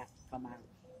got the lock come out.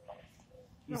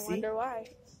 You I see? wonder why.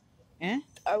 Eh?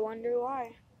 I wonder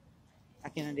why. I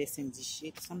can understand this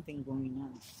shit. Something going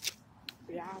on.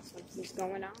 Yeah, something's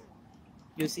going on.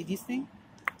 You see this thing?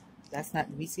 That's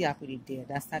not. We see I put it there.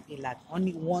 That's not a lot.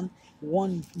 Only one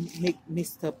make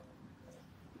messed up.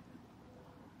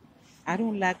 I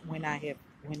don't like when I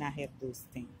have those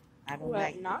things. I don't What,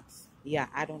 like it. knots? Yeah,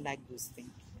 I don't like those things.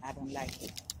 I don't like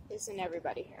it. Isn't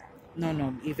everybody here?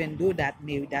 No. Even though that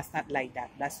maybe that's not like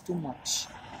that. That's too much.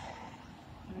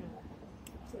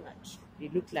 Too much.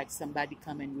 It looked like somebody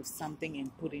coming with something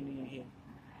and put it in your hair.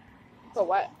 For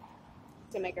what?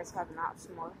 To make us have knots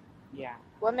more. Yeah.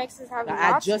 What makes us have But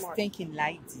I knots just more? thinking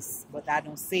like this, but I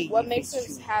don't say What if makes it's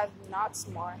us true. have knots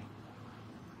more?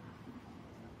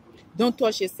 Don't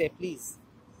touch yourself, please.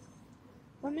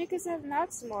 What makes us have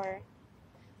knots more?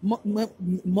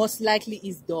 Most likely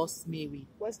is dust, maybe,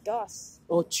 What's dust?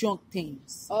 or chunk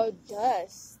things. Oh,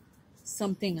 dust.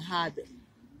 Something hard.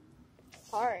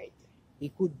 Hard.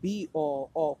 It could be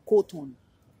or cotton,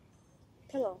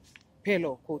 Pillow.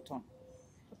 pillow cotton,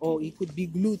 or it could be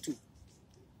glue too.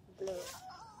 Glue.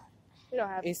 We don't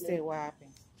have Esther, glue. what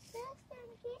happened?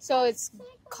 So it's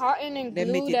cotton and Let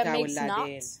me glue take that our makes ladle.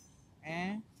 knots?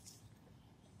 Eh?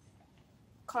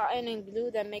 Cotton and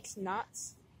glue that makes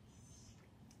knots?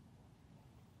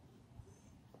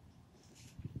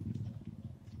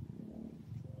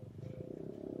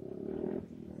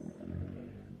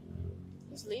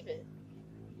 Just leave it.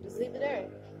 Just leave it there.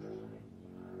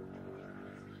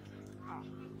 Oh.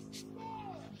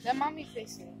 Let mommy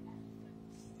fix it.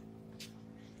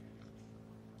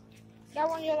 That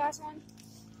one your last one?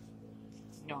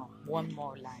 No, one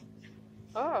more line.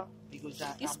 Oh. Because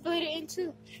You split it in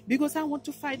two. because I want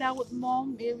to find out with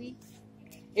Mom, Mary.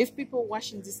 If people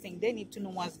watching this thing, they need to know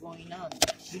what's going on.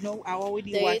 You know, I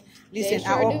already They listen.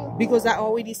 sure do. Because I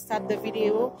already start the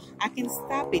video, I can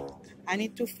stop it. I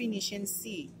need to finish and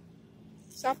see.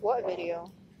 Stop what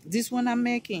video? This one I'm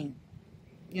making.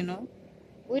 You know.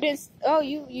 We didn't. Oh,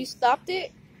 you stopped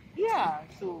it? Yeah.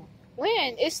 So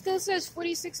When? It still says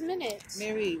 46 minutes.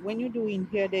 Mary, when you do in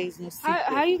here, there is no secret.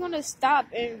 How are you gonna stop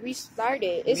and restart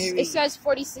it? Mary. It says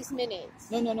 46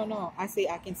 minutes. No. I say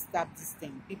I can stop this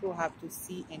thing. People have to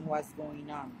see and what's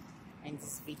going on in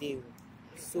this video.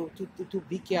 So to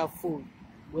be careful.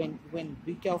 When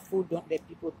be careful, don't let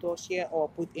people touch here or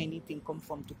put anything come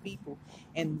from to people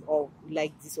and or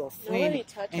like this or friend Nobody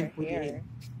touch and her put it hair. in.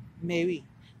 Mary,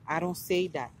 I don't say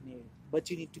that, Mary. But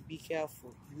you need to be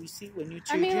careful. You see, when you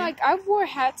I children. mean, like, I've wore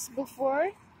hats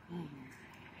before. Mhm.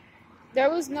 There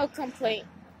was no complaint.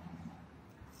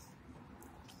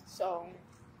 So,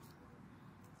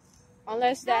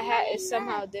 unless that hat is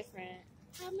somehow different.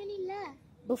 How many left?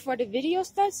 Before the video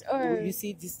starts, or You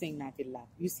see, this thing not a lot.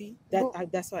 You see that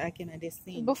that's what I can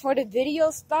understand. before the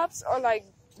video stops, or like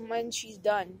when she's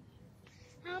done?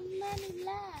 How many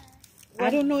left? I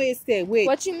don't know, Esther. Wait,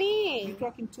 What you you're mean?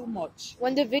 talking too much.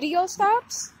 When the video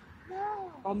stops?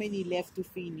 No. How many left to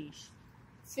finish?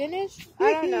 Finish?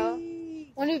 I don't know.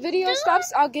 When the video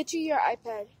stops, I'll get you your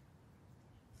iPad.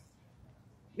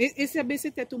 Esse é bem se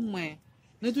tu mãe.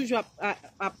 Não tu já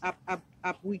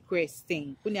a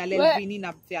requesting. Quando ela What? vem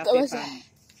na fé What's that?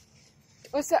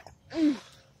 What's that?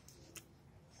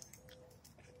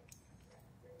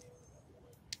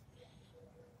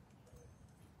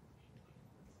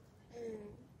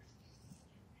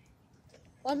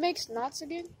 What makes knots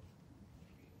again?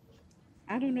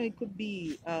 I don't know. It could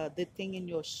be the thing in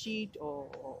your sheet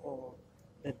or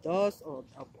the dust or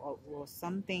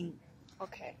something.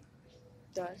 Okay.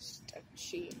 Dust and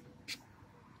sheet.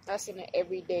 That's in an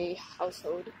everyday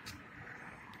household.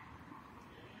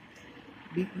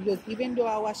 Because even though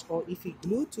I wash or if you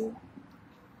glue too,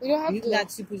 We don't have you're glue,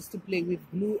 not supposed to play with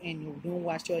glue and you don't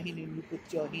wash your hand and you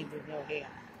put your hand in your hair.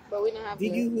 but we don't have Did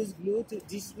glue. you use glue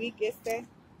this week, Esther?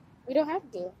 We don't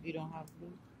have glue. You don't have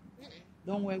glue?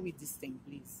 Don't wear with this thing,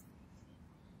 please.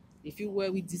 If you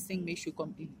wear with this thing, make sure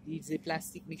it's a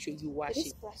plastic, make sure you wash It is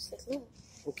it. plastic. Look.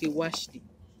 Okay, wash it.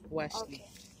 Wash it. Okay.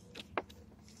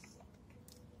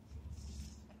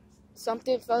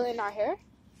 Something fell in our hair?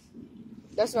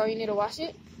 That's why we need to wash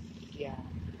it? Yeah.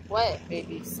 What?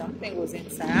 Maybe something was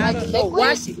inside. Like I don't know.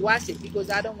 liquid? Wash it because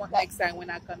I don't want Like- next time when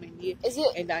I come in here Is it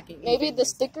and I can maybe even the use-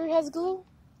 sticker has glue?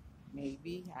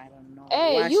 Maybe I don't know.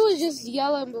 Hey, Wash you was this just thing.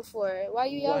 yelling before. Why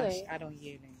you Wash. yelling? I don't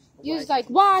yell. You was Wash like,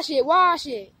 it. wash it, wash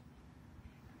it.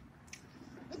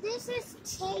 This is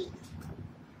tape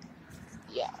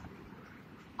Yeah.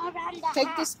 around the Take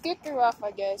hat. the sticker off,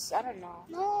 I guess. I don't know.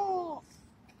 No.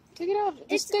 Take it off.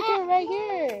 The It's sticker up. right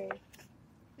here.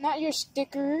 Not your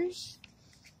stickers.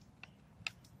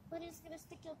 But it's gonna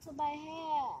stick into my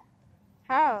hair.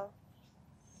 How?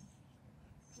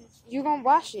 You're gonna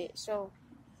wash it, so.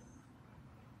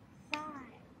 Fine.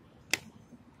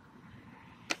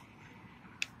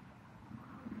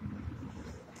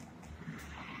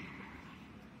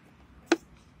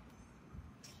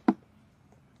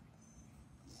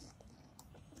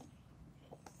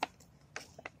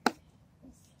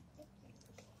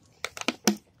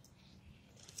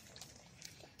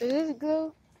 Is this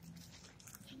glue?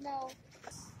 No.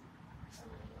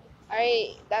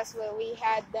 Alright, that's what we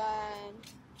had done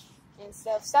and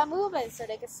stuff. Stop moving so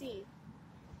they can see.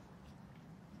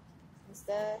 And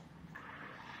stuff.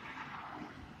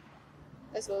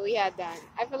 That's what we had done.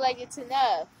 I feel like it's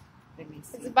enough. Let me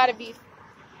see. It's about to be.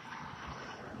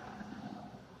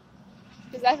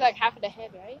 Because that's like half of the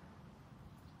head, right?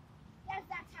 Yes,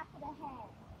 that's half of the head.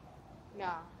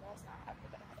 No, that's not half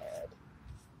of the head.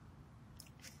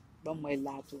 Bon, moi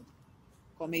là tout.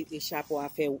 Comme le chapeau a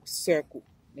fait circle.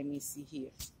 Let me see here.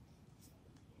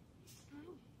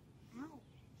 Ow. Ow.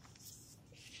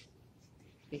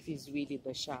 If it's really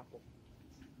the chapeau.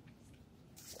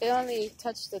 It only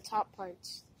touched the top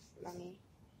parts, mommy.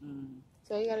 Mm.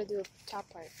 So you gotta do the top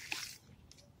part.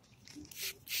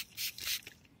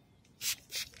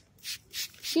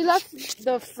 She left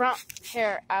the front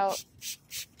hair out.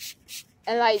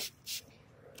 And like,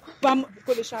 Pam,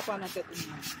 put the chapeau on tête.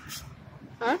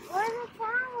 huh? Where's the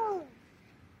towel?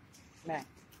 Là.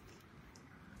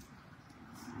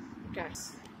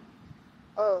 Yes.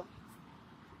 Oh.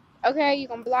 Okay, you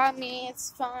can block me.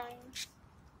 It's fine.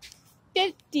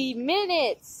 50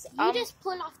 minutes. You just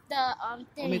pull off the On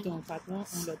thing. met un patron,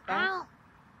 on l'autre part. Ow.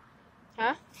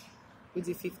 Huh? Vous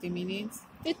dites 50 minutes.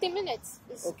 50 minutes.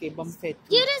 It's- Ok, bon, m'fait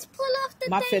tout. You just pull off the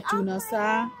M'a thing fait tout off dans my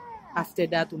ça. hair. After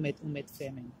that, ou met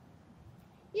fermé.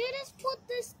 You just put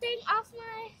this thing off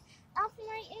my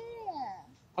ear.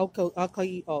 How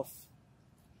you off?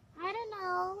 I don't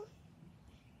know.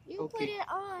 You Okay. put it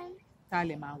on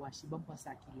Tale ma washi, bon pour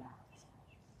ça qu'il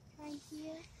a. right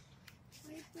here.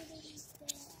 I put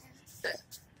it there.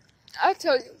 I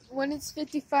told you when it's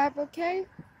 55, okay?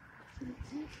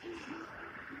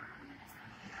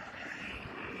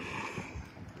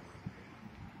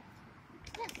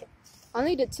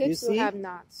 Only the tips will see? have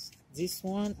knots. This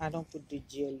one, I don't put the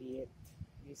gel yet.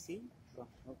 You see? Oh,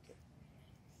 okay.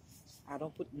 I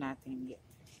don't put nothing yet.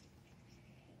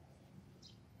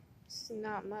 It's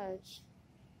not much.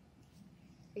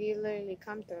 You literally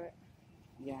come through it.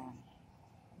 Yeah.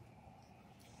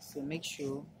 So make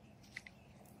sure.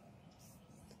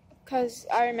 Because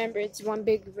I remember it's one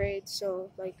big braid, so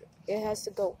like it has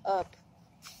to go up.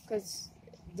 Because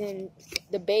then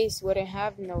the base wouldn't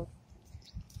have no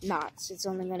knots. It's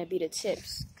only going to be the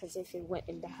tips. Because if it went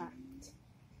in behind.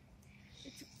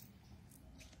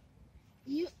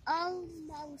 You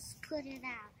almost put it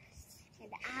out, and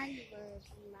I was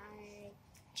like,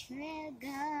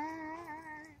 trigger,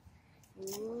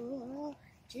 ooh,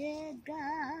 trigger,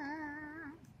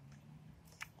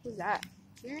 Who's that?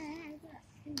 trigger,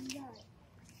 trigger.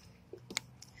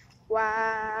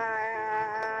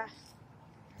 Why?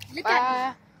 Look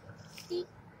at me.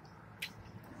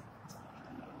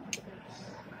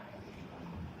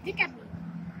 Look at me.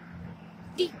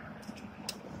 See?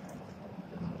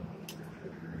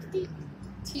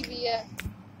 TBS.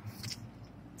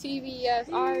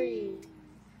 TBS, Ari.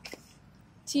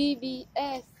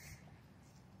 TBS.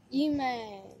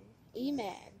 E-Man.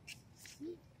 E-Man.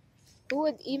 Who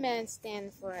would E-Man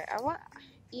stand for? I want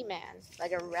E-Man.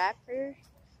 Like a rapper.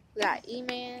 We got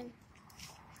E-Man.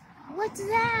 What's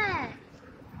that?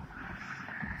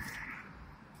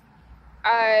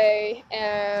 I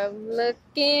am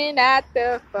looking at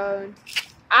the phone.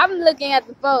 I'm looking at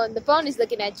the phone. The phone is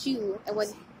looking at you. And when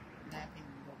Nothing.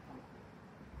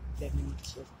 Let me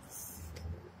check.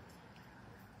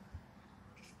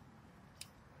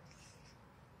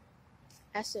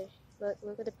 Esther,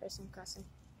 look at the person cussing.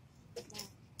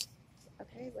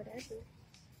 Okay, whatever.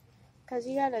 Cause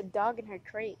you got a dog in her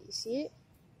crate. You see it?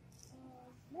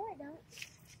 No, I don't.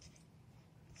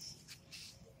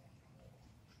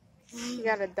 You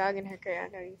got a dog in her crate. I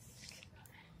know you.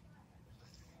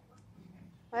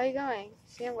 Where are you going?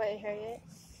 She ain't wet her yet.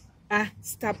 Ah,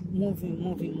 stop moving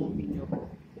your body.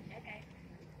 Okay.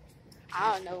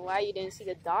 I don't know why you didn't see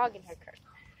the dog in her crate.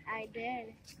 I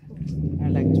did. I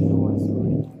like to know what's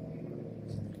going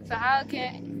on. So how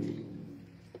can?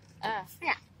 Yeah.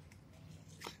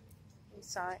 You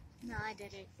saw it. No, I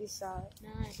didn't. You saw it. No,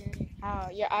 I didn't. How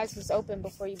your eyes was open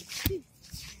before you.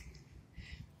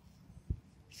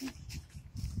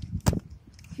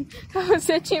 I was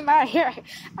itching my hair.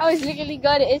 I was literally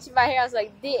going to itch my hair. I was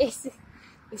like, this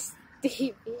is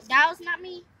stupid. That was not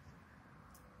me.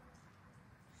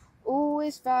 Ooh,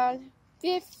 it's about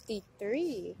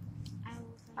 53. I was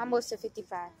Almost to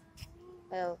 55.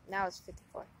 Well, now it's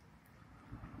 54.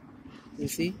 You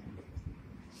see?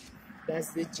 That's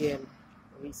the gel.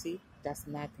 You see? That's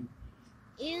nothing.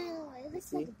 Ew, it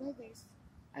looks like boogers.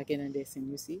 I can understand.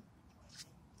 You see?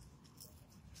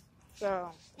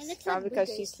 So, It it's looks probably like because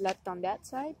boogers. she slept on that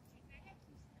side.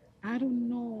 I don't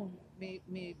know.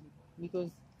 Maybe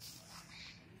because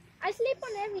I sleep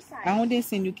on every side. I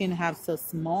understand you can have so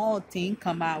small thing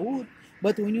come out,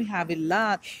 but when you have a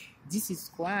lot, this is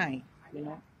why, you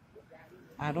know.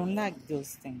 I don't like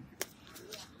those things.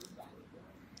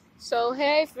 So,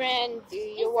 hey, friend, do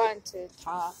you want to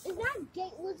talk? Is that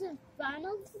gate was in front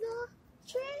of the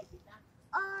tree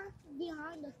or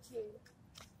behind the tree?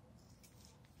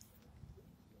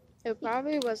 It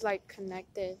probably was like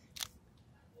connected,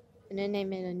 and then they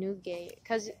made a new gate.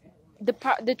 Cause the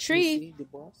You tree, see the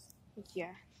boss?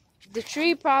 yeah, the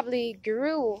tree probably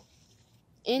grew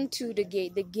into the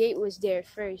gate. The gate was there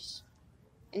first,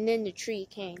 and then the tree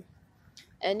came,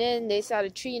 and then they saw the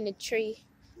tree in the tree.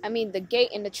 I mean the gate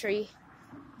in the tree,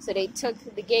 so they took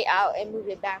the gate out and moved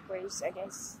it backwards, I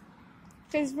guess.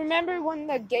 Cause remember when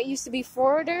the gate used to be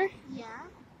forwarder? Yeah.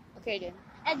 Okay then.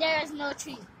 And there is no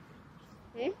tree.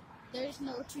 Hmm? There is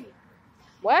no tree.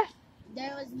 What?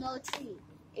 There was no tree.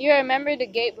 You remember the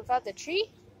gate without the tree?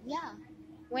 Yeah.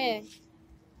 When?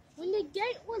 When the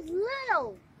gate was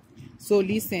little. So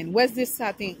listen, where's the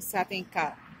satin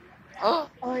cat?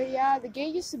 Oh yeah, the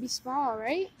gate used to be small,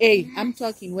 right? Hey, I'm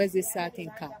talking. Where's the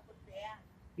satin cap?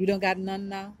 You don't got none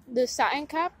now? The satin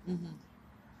cap, Mm-hmm.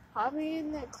 probably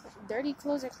in the dirty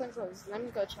clothes or clean clothes. Let me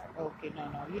go check. Okay, no,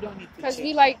 you don't need to Cause check.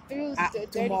 we like threw the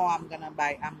dirty. Tomorrow I'm gonna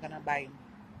buy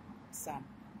some.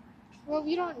 Well,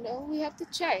 we don't know. We have to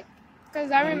check.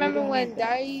 Cause I remember when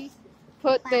Daddy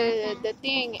put the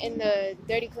thing in the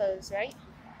dirty clothes, right?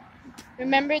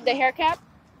 Remember the hair cap?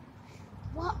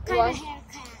 What kind What? of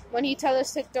haircut? When he told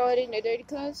us to throw it in the dirty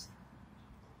clothes?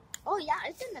 Oh yeah,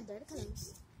 it's in the dirty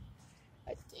clothes.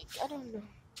 I think. I don't know.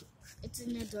 It's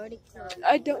in the dirty clothes.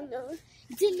 I don't know.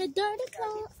 It's in the dirty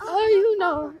clothes. Oh, you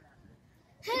know.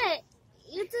 Hey,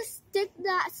 you just stick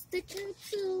that sticker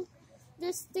to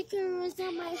the sticker is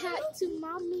on my hat to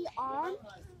mommy arm.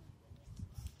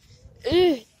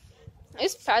 Ugh.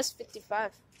 It's past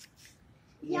 55.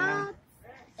 Yeah.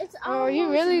 It's Oh, you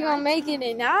really gonna make it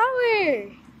an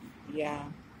hour? Yeah.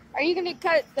 Are you gonna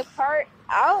cut the part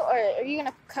out, or are you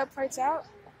gonna cut parts out?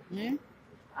 Hmm?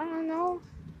 I don't know.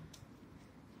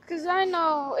 Cause I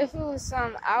know if it was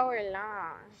some hour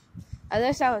long,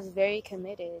 unless I was very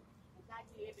committed,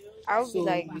 I would be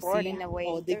like you bored see, in the way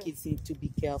all the through. kids need to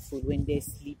be careful when they're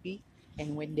sleepy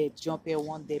and when they jump at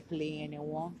one, they play and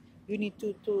one. You need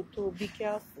to be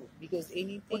careful because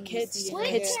anything We're you kids. see in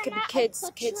Kids there, could be cannot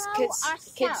kids.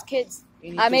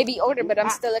 you need I to- may be older, but I'm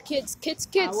still a kids.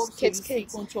 I hope so you see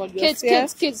control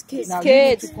yourself. Now you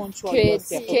need to control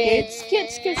yourself, okay?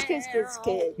 Kids.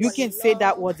 You can say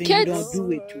that word and you don't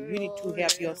do it too. You need to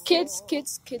help yourself. Kids.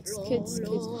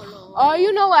 Oh,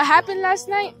 you know what happened last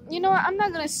night? You know what? I'm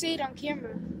not gonna say it on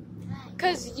camera.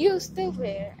 Cause you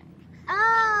stupid.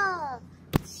 Oh,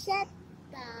 shut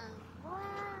the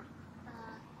what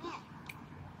the heck?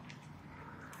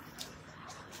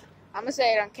 I'm gonna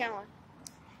say it on camera.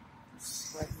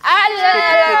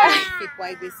 Keep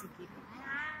privacy.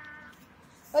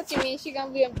 What you mean? She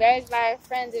gonna be embarrassed by her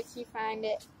friends if she find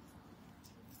it.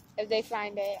 If they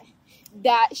find it.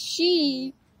 That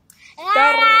she.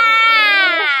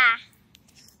 Ah!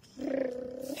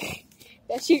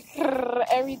 That she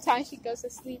every time she goes to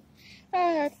sleep.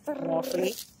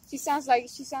 Mostly. She sounds like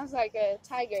a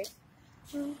tiger.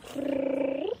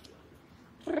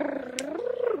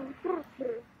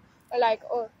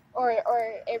 Or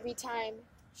every time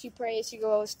she prays, she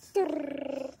goes.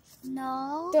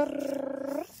 No.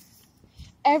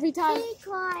 Every time Be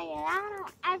quiet. I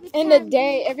don't every in the time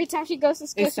day, every time she goes to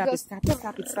school, she Stop goes.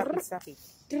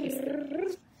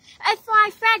 it. If my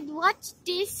friend watch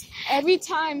this, Every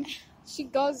time she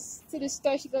goes to the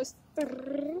store, she goes.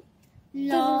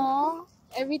 no,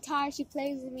 Every time she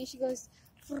plays with me, she goes.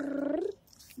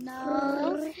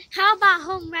 no. How about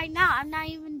home right now? I'm not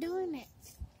even doing it.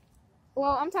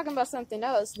 Well, I'm talking about something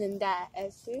else than that,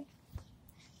 Esther.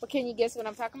 But can you guess what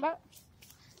I'm talking about?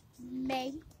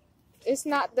 Maybe. It's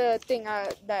not the thing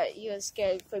that you're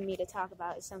scared for me to talk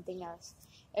about. It's something else.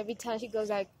 Every time she goes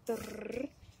like,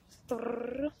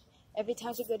 every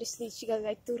time she goes to sleep, she goes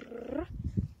like,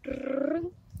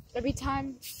 every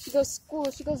time she goes to school,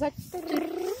 she goes like,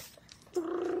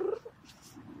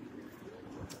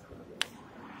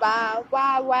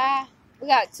 wow. We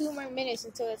got 2 more minutes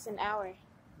until it's an hour.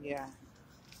 Yeah.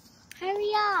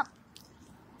 Hurry up,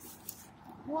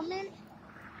 woman.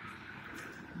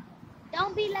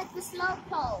 Don't be like the slow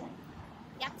pole.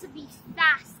 You have to be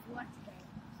fast. What's that?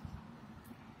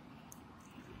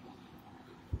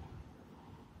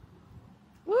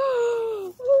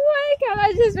 Oh my god,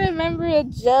 I just remember a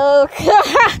joke.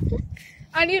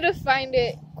 I need to find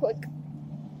it quick.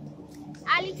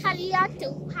 Ali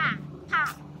Kaliatu. Ha.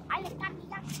 Ali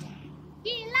Kaliatu.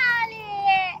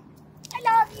 Hilali. I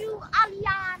love you,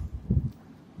 Alian.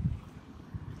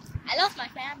 I love my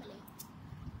family.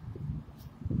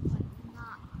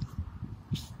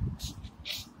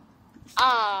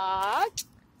 Ah,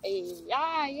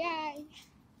 yeah.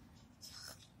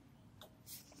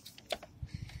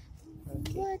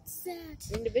 What's that?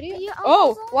 In the video? Are you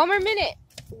Oh, almost 1 more minute.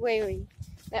 Wait.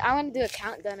 I want to do a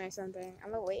countdown or something.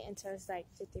 I'm gonna wait until it's like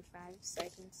 55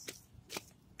 seconds.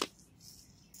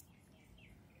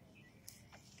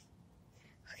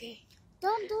 Okay.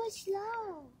 Don't do it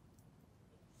slow.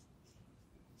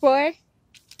 4,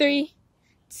 3,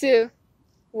 2,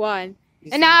 1.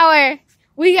 An hour.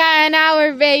 We got an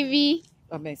hour, baby.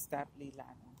 Stop,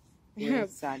 Lila.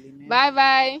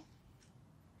 Bye.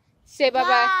 Say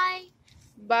bye.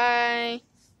 Bye.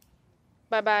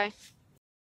 Bye. Bye.